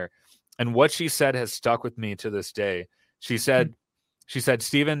happening here? And what she said has stuck with me to this day. She said,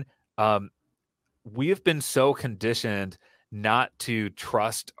 Stephen, we have been so conditioned not to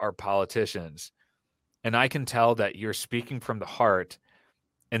trust our politicians. And I can tell that you're speaking from the heart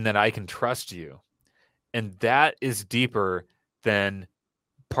and that I can trust you. And that is deeper than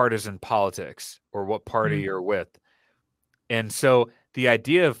partisan politics or what party you're with. And so the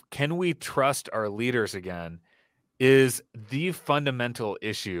idea of can we trust our leaders again is the fundamental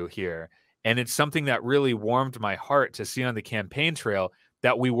issue here. And it's something that really warmed my heart to see on the campaign trail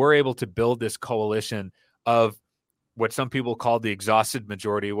that we were able to build this coalition of what some people call the exhausted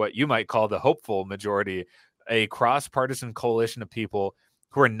majority, what you might call the hopeful majority, a cross-partisan coalition of people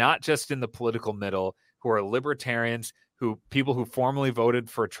who are not just in the political middle, who are libertarians, people who formerly voted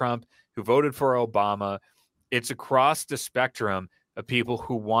for Trump, who voted for Obama. It's across the spectrum of people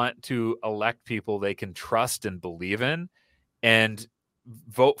who want to elect people they can trust and believe in and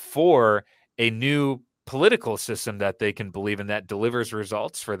vote for a new political system that they can believe in that delivers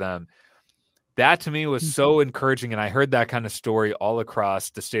results for them. That to me was so encouraging. And I heard that kind of story all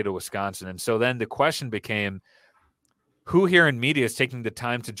across the state of Wisconsin. And so then the question became, who here in media is taking the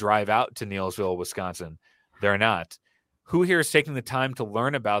time to drive out to Neillsville, Wisconsin? They're not. Who here is taking the time to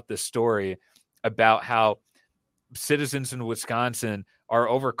learn about this story about how citizens in Wisconsin are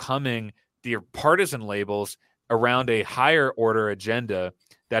overcoming their partisan labels around a higher order agenda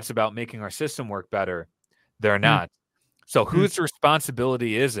that's about making our system work better? They're not. So whose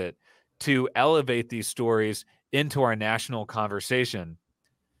responsibility is it to elevate these stories into our national conversation?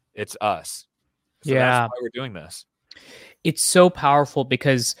 It's us. So that's why we're doing this. It's so powerful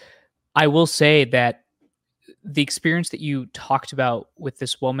because I will say that the experience that you talked about with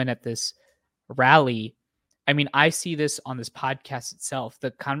this woman at this rally, I mean, I see this on this podcast itself.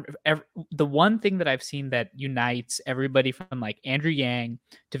 The one thing that I've seen that unites everybody from like Andrew Yang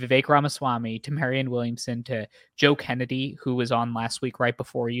to Vivek Ramaswamy to Marianne Williamson to Joe Kennedy, who was on last week right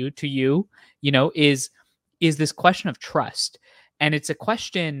before you, to you, is this question of trust. And it's a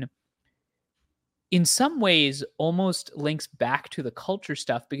question in some ways almost links back to the culture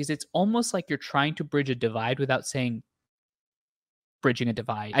stuff, because it's almost like you're trying to bridge a divide without saying bridging a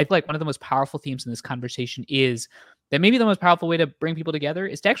divide. I feel like one of the most powerful themes in this conversation is that maybe the most powerful way to bring people together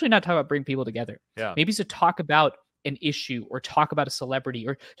is to actually not talk about bring people together. Yeah. Maybe it's to talk about an issue or talk about a celebrity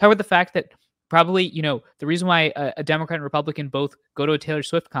or talk about the fact that probably, the reason why a Democrat and Republican both go to a Taylor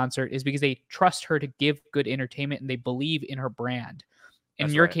Swift concert is because they trust her to give good entertainment and they believe in her brand. In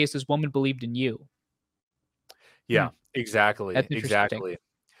your case, this woman believed in you. Yeah, exactly. Exactly.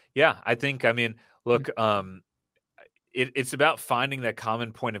 Yeah, I think, look, it's about finding that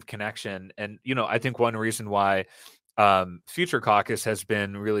common point of connection. And, I think one reason why Future Caucus has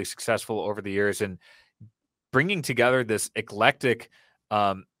been really successful over the years in bringing together this eclectic,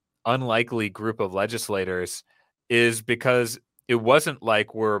 unlikely group of legislators is because it wasn't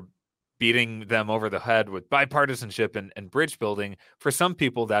like we're beating them over the head with bipartisanship and bridge building. For some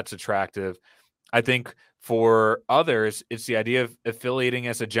people, that's attractive. I think for others, it's the idea of affiliating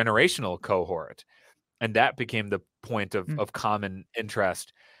as a generational cohort. And that became the point of common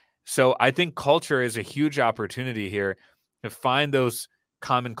interest. So I think culture is a huge opportunity here to find those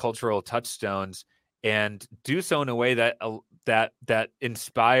common cultural touchstones and do so in a way that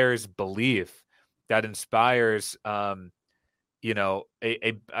inspires belief, that inspires a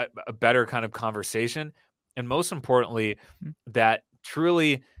better kind of conversation, and most importantly, that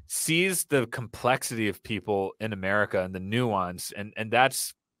truly sees the complexity of people in America and the nuance, and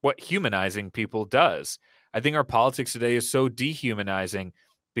that's what humanizing people does. I think our politics today is so dehumanizing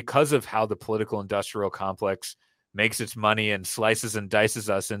because of how the political industrial complex makes its money and slices and dices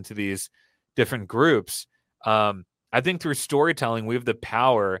us into these different groups. I think through storytelling, we have the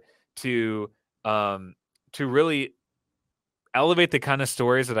power to really elevate the kind of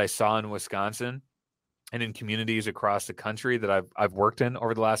stories that I saw in Wisconsin and in communities across the country that I've worked in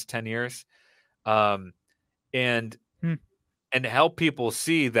over the last 10 years. Um, and Hmm. and help people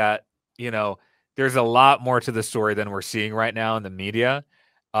see that, you know, there's a lot more to the story than we're seeing right now in the media.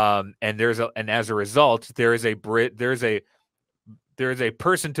 And as a result, there's a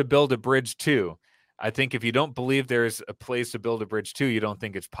person to build a bridge to. I think if you don't believe there's a place to build a bridge to, you don't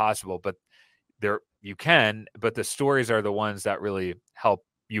think it's possible. But there you can, but the stories are the ones that really help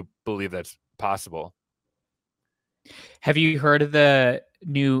you believe that's possible. Have you heard of the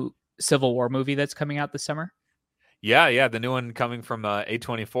new Civil War movie that's coming out this summer? Yeah, the new one coming from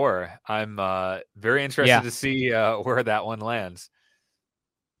A24. I'm very interested Yeah. to see where that one lands.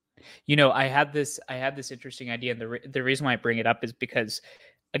 I had this interesting idea, and the reason why I bring it up is because,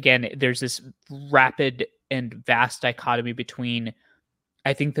 again, there's this rapid and vast dichotomy between,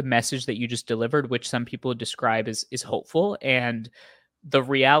 I think, the message that you just delivered, which some people describe as hopeful, and the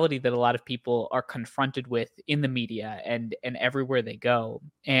reality that a lot of people are confronted with in the media and everywhere they go.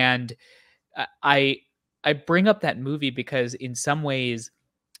 And I I bring up that movie because in some ways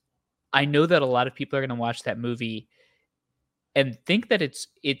I know that a lot of people are going to watch that movie and think that it's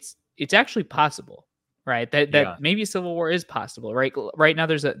actually possible, right? That Yeah. maybe civil war is possible, right? Right now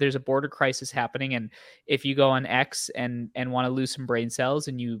there's a border crisis happening, and if you go on X and want to lose some brain cells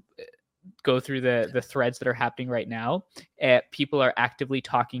and you go through the threads that are happening right now, people are actively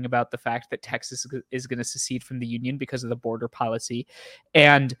talking about the fact that Texas is going to secede from the union because of the border policy.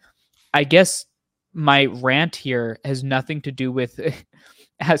 And I guess my rant here has nothing to do with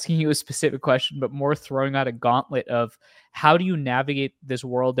asking you a specific question, but more throwing out a gauntlet of how do you navigate this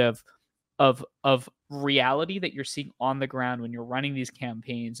world of reality that you're seeing on the ground when you're running these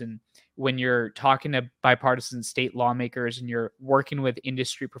campaigns and when you're talking to bipartisan state lawmakers and you're working with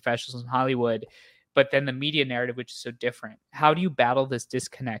industry professionals in Hollywood, but then the media narrative, which is so different. How do you battle this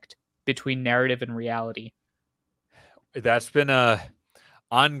disconnect between narrative and reality? That's been a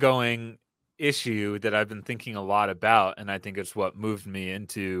ongoing issue that I've been thinking a lot about, and I think it's what moved me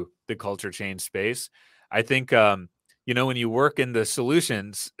into the culture change space. I think when you work in the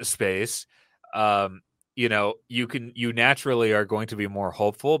solutions space, um, you naturally are going to be more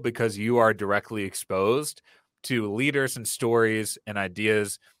hopeful because you are directly exposed to leaders and stories and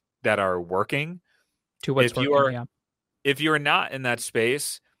ideas that are working. To what's If you working, are yeah. if you're not in that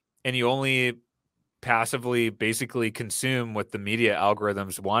space and you only passively basically consume what the media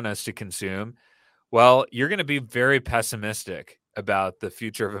algorithms want us to consume, well, you're going to be very pessimistic about the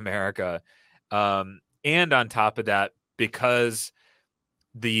future of America. And on top of that, because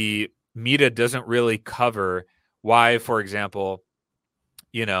the media doesn't really cover why, for example,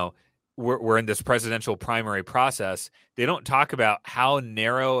 you know, we're in this presidential primary process. They don't talk about how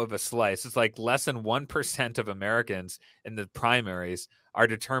narrow of a slice. It's like less than 1% of Americans in the primaries are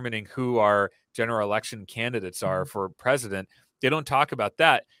determining who our general election candidates are Mhm. for president. They don't talk about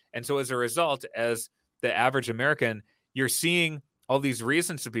that. And so as a result, as the average American, you're seeing all these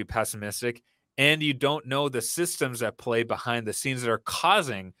reasons to be pessimistic, and you don't know the systems at play behind the scenes that are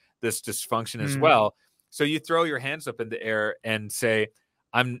causing this dysfunction as Mm, well. So you throw your hands up in the air and say,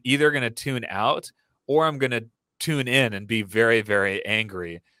 I'm either going to tune out or I'm going to tune in and be very, very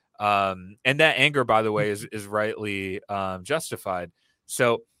angry. And that anger, by the way, mm, is rightly justified.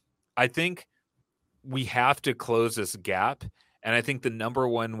 So I think we have to close this gap. And I think the number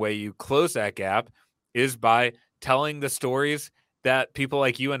one way you close that gap is by telling the stories that people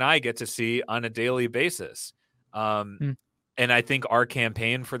like you and I get to see on a daily basis. Um, mm, and I think our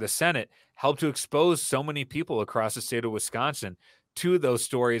campaign for the Senate helped to expose so many people across the state of Wisconsin to those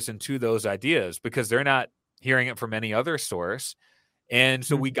stories and to those ideas because they're not hearing it from any other source. And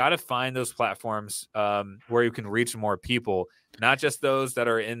so mm. we got to find those platforms where you can reach more people, not just those that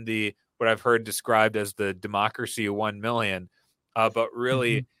are in the what I've heard described as the democracy of 1 million, but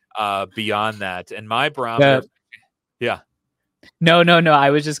really Mhm. beyond that. And my barometer, The yeah, No, no, no.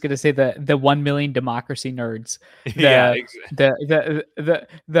 I was just gonna say the 1 million democracy nerds, yeah,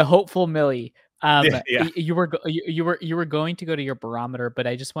 the hopeful Millie. yeah, You were going to go to your barometer, but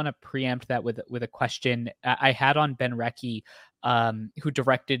I just want to preempt that with a question. I had on Ben Recchi, who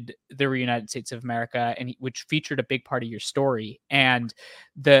directed The Reunited States of America, and which featured a big part of your story. And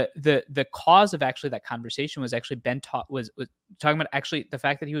the cause of actually that conversation was actually Ben was talking about actually the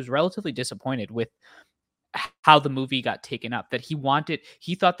fact that he was relatively disappointed with how the movie got taken up, that he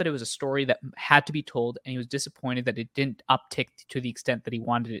thought that it was a story that had to be told, and he was disappointed that it didn't uptick to the extent that he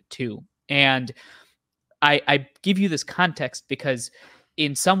wanted it to. And I give you this context because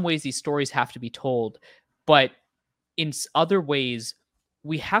in some ways these stories have to be told, but in other ways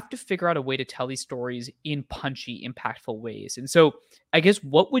we have to figure out a way to tell these stories in punchy, impactful ways. And so I guess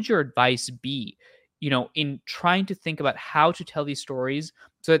what would your advice be, in trying to think about how to tell these stories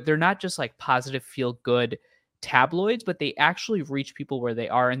so that they're not just like positive, feel good tabloids, but they actually reach people where they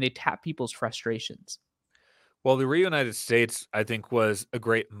are and they tap people's frustrations? Well, the Reunited States, I think, was a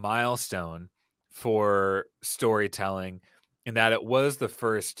great milestone for storytelling in that it was the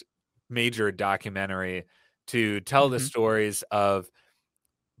first major documentary to tell the Hmm. stories of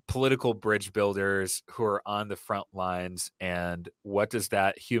political bridge builders who are on the front lines and what does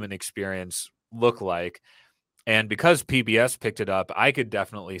that human experience look like. And because PBS picked it up, I could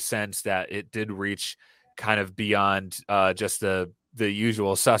definitely sense that it did reach kind of beyond just the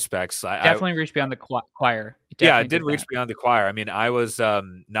usual suspects. Definitely reach beyond the choir. It Yeah, it definitely did did reach that. beyond the choir. I mean, I was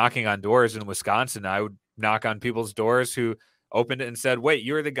knocking on doors in Wisconsin. I would knock on people's doors who opened it and said, "Wait,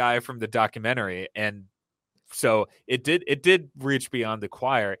 you're the guy from the documentary." And so it did reach beyond the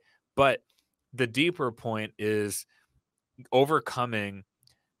choir, but the deeper point is overcoming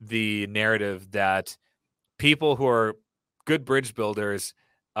the narrative that people who are good bridge builders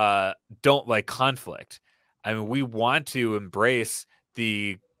uh, don't like conflict. I mean, we want to embrace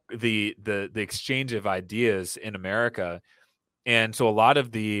the the exchange of ideas in America, and so a lot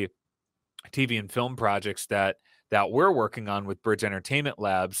of the TV and film projects that we're working on with Bridge Entertainment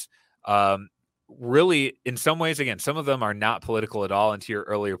Labs, um, really, in some ways, again, some of them are not political at all. And to your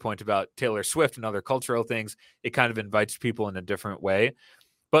earlier point about Taylor Swift and other cultural things, it kind of invites people in a different way.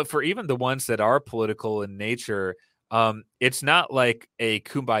 But for even the ones that are political in nature, it's not like a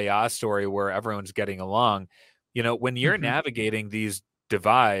kumbaya story where everyone's getting along. When you're Hmm. navigating these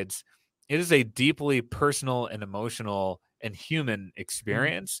divides, it is a deeply personal and emotional and human Hmm.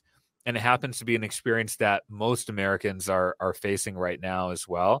 experience. And it happens to be an experience that most Americans are facing right now as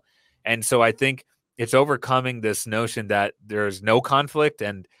well. And so I think it's overcoming this notion that there's no conflict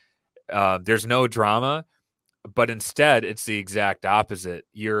and there's no drama, but instead it's the exact opposite.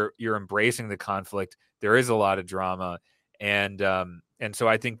 You're embracing the conflict. There is a lot of drama, and so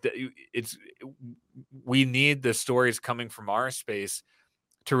I think that it's we need the stories coming from our space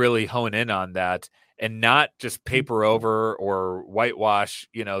to really hone in on that and not just paper over or whitewash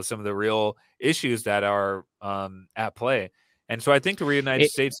some of the real issues that are at play. And so I think the United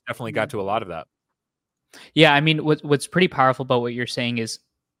It, States definitely got to a lot of that. yeah, I mean, what's pretty powerful about what you're saying is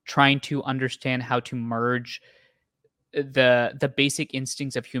trying to understand how to merge the basic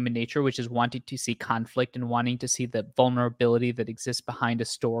instincts of human nature, which is wanting to see conflict and wanting to see the vulnerability that exists behind a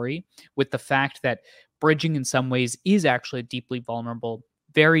story, with the fact that bridging in some ways is actually a deeply vulnerable,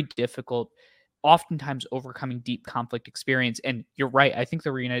 very difficult, oftentimes overcoming deep conflict experience. And you're right, I think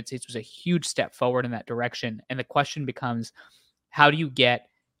the United States was a huge step forward in that direction. And the question becomes, how do you get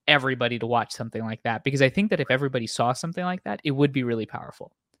everybody to watch something like that? Because I think that if everybody saw something like that, it would be really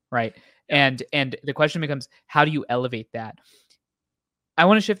powerful, right? Yeah. And the question becomes, how do you elevate that? I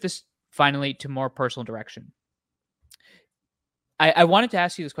want to shift this finally to more personal direction. I wanted to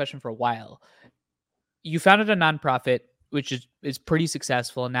ask you this question for a while. You founded a nonprofit which is pretty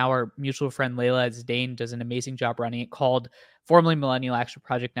successful, and now our mutual friend Layla Zidane does an amazing job running it, called formerly Millennial Action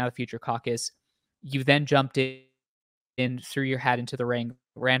Project, now the Future Caucus. You then jumped in, threw your hat into the ring,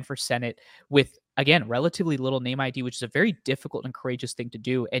 ran for Senate with, again, relatively little name ID, which is a very difficult and courageous thing to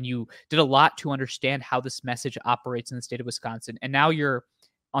do. And you did a lot to understand how this message operates in the state of Wisconsin. And now you're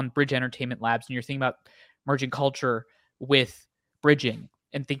on Bridge Entertainment Labs and you're thinking about merging culture with bridging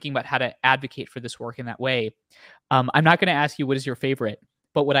and thinking about how to advocate for this work in that way. I'm not going to ask you what is your favorite,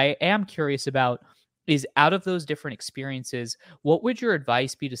 but what I am curious about is, out of those different experiences, what would your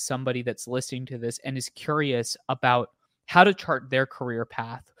advice be to somebody that's listening to this and is curious about how to chart their career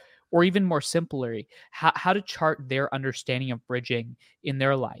path, or even more simply, how to chart their understanding of bridging in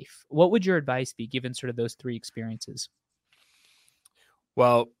their life? What would your advice be given sort of those three experiences?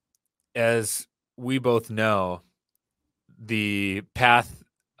 Well, as we both know, the path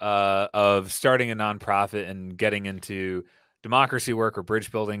of starting a nonprofit and getting into democracy work or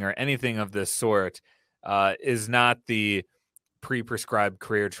bridge building or anything of this sort is not the pre-prescribed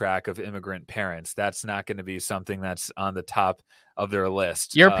career track of immigrant parents. That's not going to be something that's on the top of their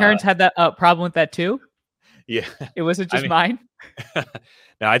list. Your parents had that problem with that too? Yeah, It wasn't I just mean, mine?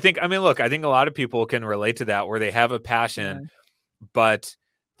 no, look, I think a lot of people can relate to that where they have a Yeah. passion, but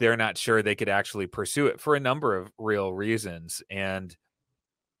they're not sure they could actually pursue it for a number of real reasons. And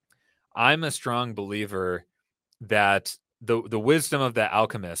I'm a strong believer that the wisdom of the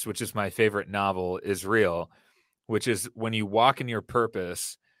alchemist, which is my favorite novel, is real, which is when you walk in your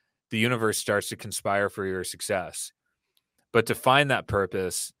purpose, the universe starts to conspire for your success. But to find that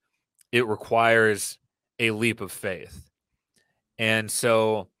purpose, it requires a leap of faith. And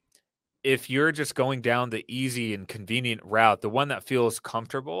so if you're just going down the easy and convenient route, the one that feels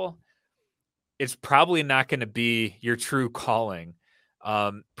comfortable, it's probably not going to be your true calling.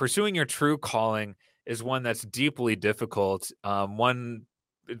 Pursuing your true calling is one that's deeply difficult.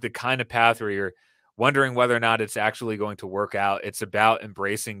 The kind of path where you're wondering whether or not it's actually going to work out. It's about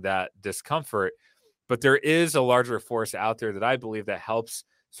embracing that discomfort. But there is a larger force out there that I believe that helps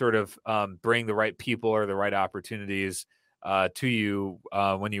sort of bring the right people or the right opportunities to you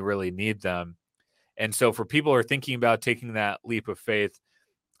when you really need them. And so for people who are thinking about taking that leap of faith,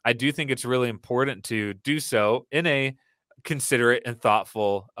 I do think it's really important to do so in a considerate and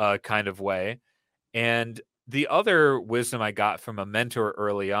thoughtful kind of way. And the other wisdom I got from a mentor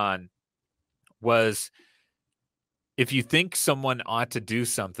early on was if you think someone ought to do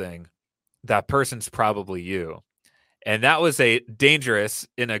something, that person's probably you. And that was a dangerous,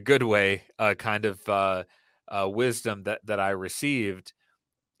 in a good way, kind of wisdom that I received.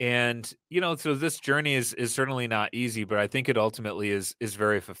 And so this journey is certainly not easy, but I think it ultimately is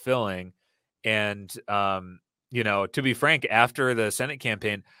very fulfilling. And to be frank, after the Senate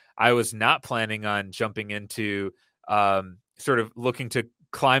campaign, I was not planning on jumping into sort of looking to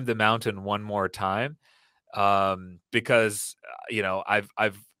climb the mountain one more time, because I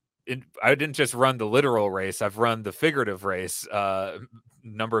didn't just run the literal race; I've run the figurative race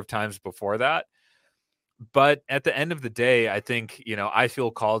number of times before that. But at the end of the day, I think, I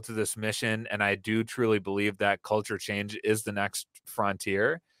feel called to this mission, and I do truly believe that culture change is the next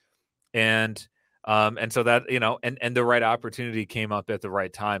frontier. And so that, and the right opportunity came up at the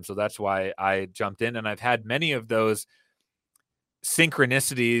right time. So that's why I jumped in, and I've had many of those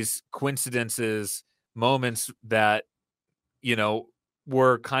synchronicities, coincidences, moments that,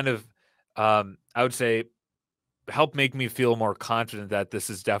 were kind of, I would say, help make me feel more confident that this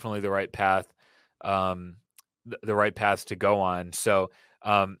is definitely the right path, the right paths to go on. So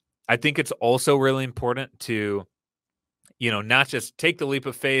I think it's also really important to, not just take the leap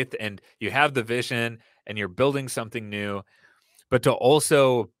of faith and you have the vision and you're building something new, but to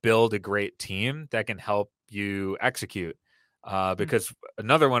also build a great team that can help you execute. Mm. Because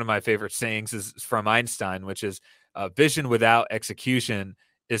another one of my favorite sayings is from Einstein, which is vision without execution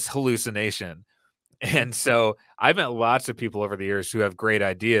is hallucination. And so I've met lots of people over the years who have great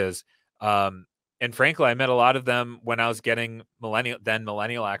ideas. And frankly, I met a lot of them when I was getting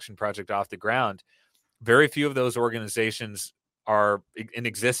Millennial Action Project off the ground. Very few of those organizations are in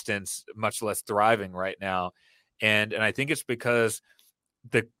existence, much less thriving right now. And I think it's because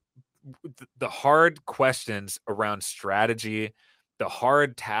the the hard questions around strategy, the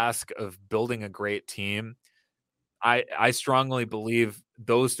hard task of building a great team, I strongly believe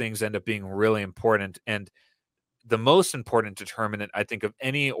those things end up being really important. And the most important determinant, I think, of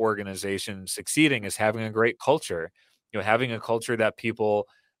any organization succeeding is having a great culture, having a culture that people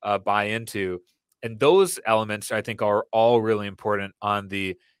buy into. And those elements, I think, are all really important on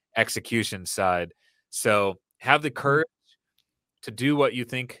the execution side. So have the Mm. courage to do what you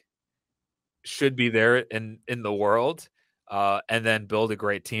think should be there in the world, and then build a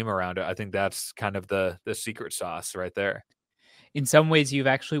great team around it. I think that's kind of the secret sauce right there. In some ways, you've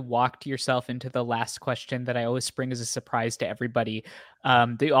actually walked yourself into the last question that I always bring as a surprise to everybody.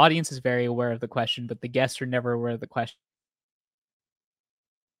 The audience is very aware of the question, but the guests are never aware of the question,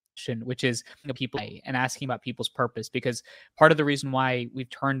 which is people and asking about people's purpose. Because part of the reason why we've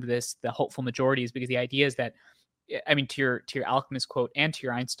turned this the hopeful majority is because the idea is that, I mean, to your alchemist quote and to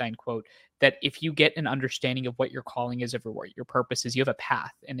your Einstein quote, that if you get an understanding of what your calling is, of what your purpose is, you have a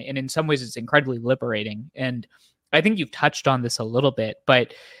path, and in some ways, it's incredibly liberating. And I think you've touched on this a little bit,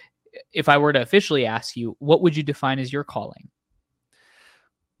 but if I were to officially ask you, what would you define as your calling?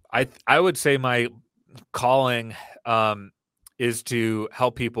 I would say my calling is to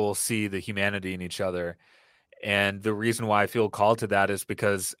help people see the humanity in each other. And the reason why I feel called to that is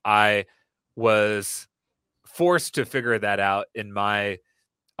because I was forced to figure that out in my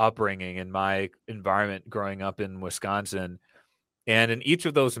upbringing, in my environment growing up in Wisconsin. And in each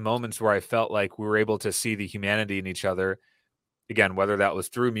of those moments where I felt like we were able to see the humanity in each other, again, whether that was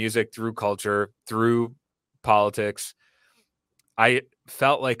through music, through culture, through politics, I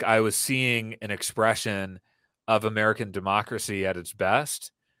felt like I was seeing an expression of American democracy at its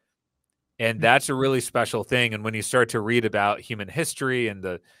best. And Mm. that's a really special thing. And when you start to read about human history and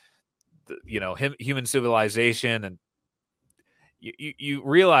the human civilization, and you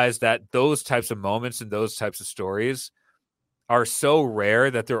realize that those types of moments and those types of stories are so rare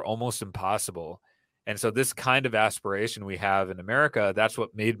that they're almost impossible. And so this kind of aspiration we have in America, that's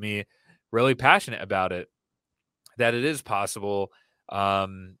what made me really passionate about it, that it is possible,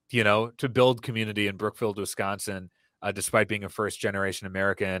 to build community in Brookfield, Wisconsin, despite being a first generation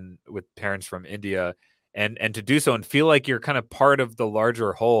American with parents from India, and to do so and feel like you're kind of part of the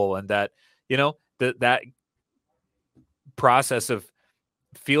larger whole, and that, that process of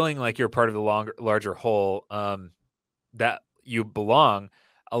feeling like you're part of the larger whole, that you belong,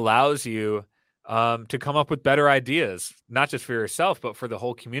 allows you to come up with better ideas, not just for yourself, but for the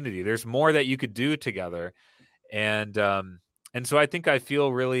whole community. There's more that you could do together. And so I think I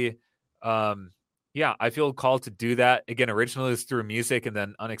feel really, I feel called to do that. Again, originally it was through music, and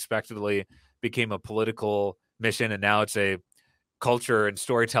then unexpectedly became a political mission, and now it's a culture and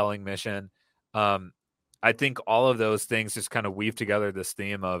storytelling mission. I think all of those things just kind of weave together this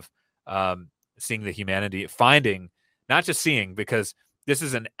theme of seeing the humanity, finding, not just seeing, because this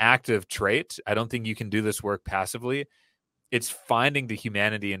is an active trait. I don't think you can do this work passively. It's finding the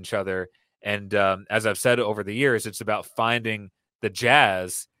humanity in each other. And as I've said over the years, it's about finding the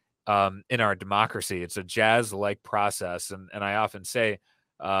jazz in our democracy. It's a jazz-like process. And I often say,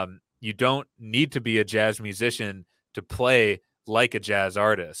 you don't need to be a jazz musician to play like a jazz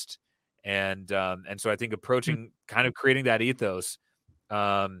artist. And so I think approaching, kind of creating that ethos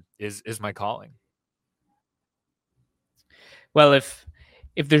is my calling. Well, if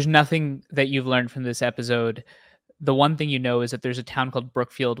there's nothing that you've learned from this episode, the one thing you know is that there's a town called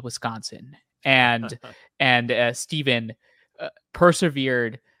Brookfield, Wisconsin, and Stephen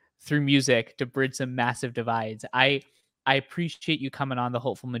persevered through music to bridge some massive divides. I appreciate you coming on The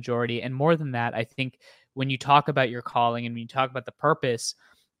Hopeful Majority, and more than that, I think when you talk about your calling and when you talk about the purpose,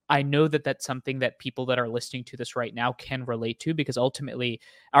 I know that that's something that people that are listening to this right now can relate to, because ultimately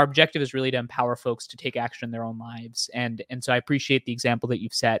our objective is really to empower folks to take action in their own lives. And so I appreciate the example that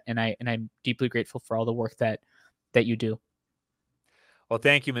you've set, and I'm deeply grateful for all the work that you do. Well,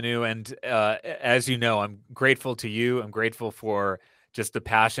 thank you, Manu. And as you know, I'm grateful to you. I'm grateful for just the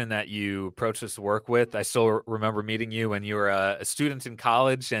passion that you approach this work with. I still remember meeting you when you were a student in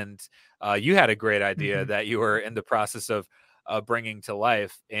college, and you had a great idea that you were in the process of bringing to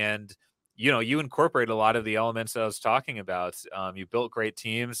life. And, you incorporate a lot of the elements that I was talking about. You built great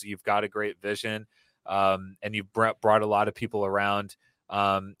teams. You've got a great vision. And you've brought a lot of people around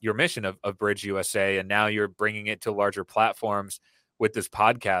your mission of Bridge USA. And now you're bringing it to larger platforms with this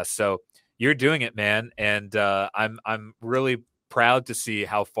podcast. So you're doing it, man. And I'm really proud to see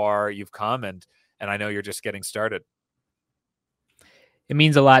how far you've come. And I know you're just getting started. It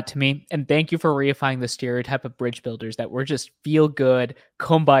means a lot to me. And thank you for reifying the stereotype of bridge builders that we're just feel good,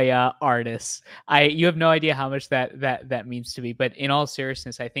 kumbaya artists. You have no idea how much that means to me. But in all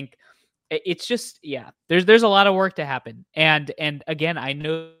seriousness, I think it's just, there's a lot of work to happen. And again, I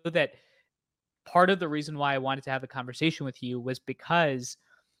know that part of the reason why I wanted to have a conversation with you was because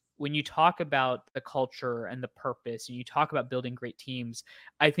when you talk about the culture and the purpose, and you talk about building great teams,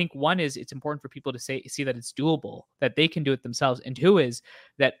 I think one is it's important for people to see that it's doable, that they can do it themselves. And two is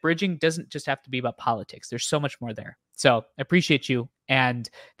that bridging doesn't just have to be about politics. There's so much more there. So I appreciate you. And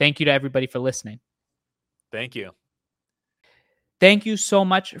thank you to everybody for listening. Thank you. Thank you so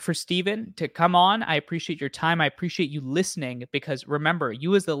much for Stephen to come on. I appreciate your time. I appreciate you listening, because remember,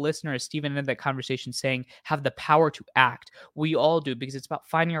 you as the listener, as Stephen ended that conversation saying, have the power to act. We all do, because it's about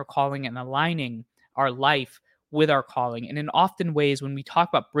finding our calling and aligning our life with our calling. And in often ways, when we talk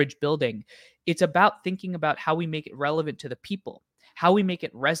about bridge building, it's about thinking about how we make it relevant to the people, how we make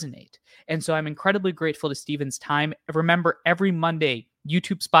it resonate. And so I'm incredibly grateful to Stephen's time. Remember, every Monday,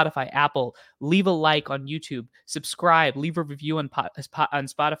 YouTube, Spotify, Apple, leave a like on YouTube, subscribe, leave a review on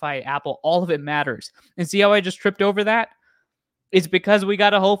Spotify, Apple. All of it matters. And see how I just tripped over that? It's because we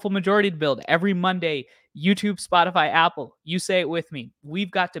got a hopeful majority to build. Every Monday, YouTube, Spotify, Apple. You say it with me. We've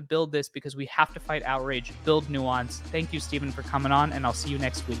got to build this because we have to fight outrage, build nuance. Thank you, Stephen, for coming on, and I'll see you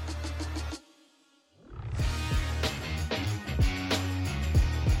next week.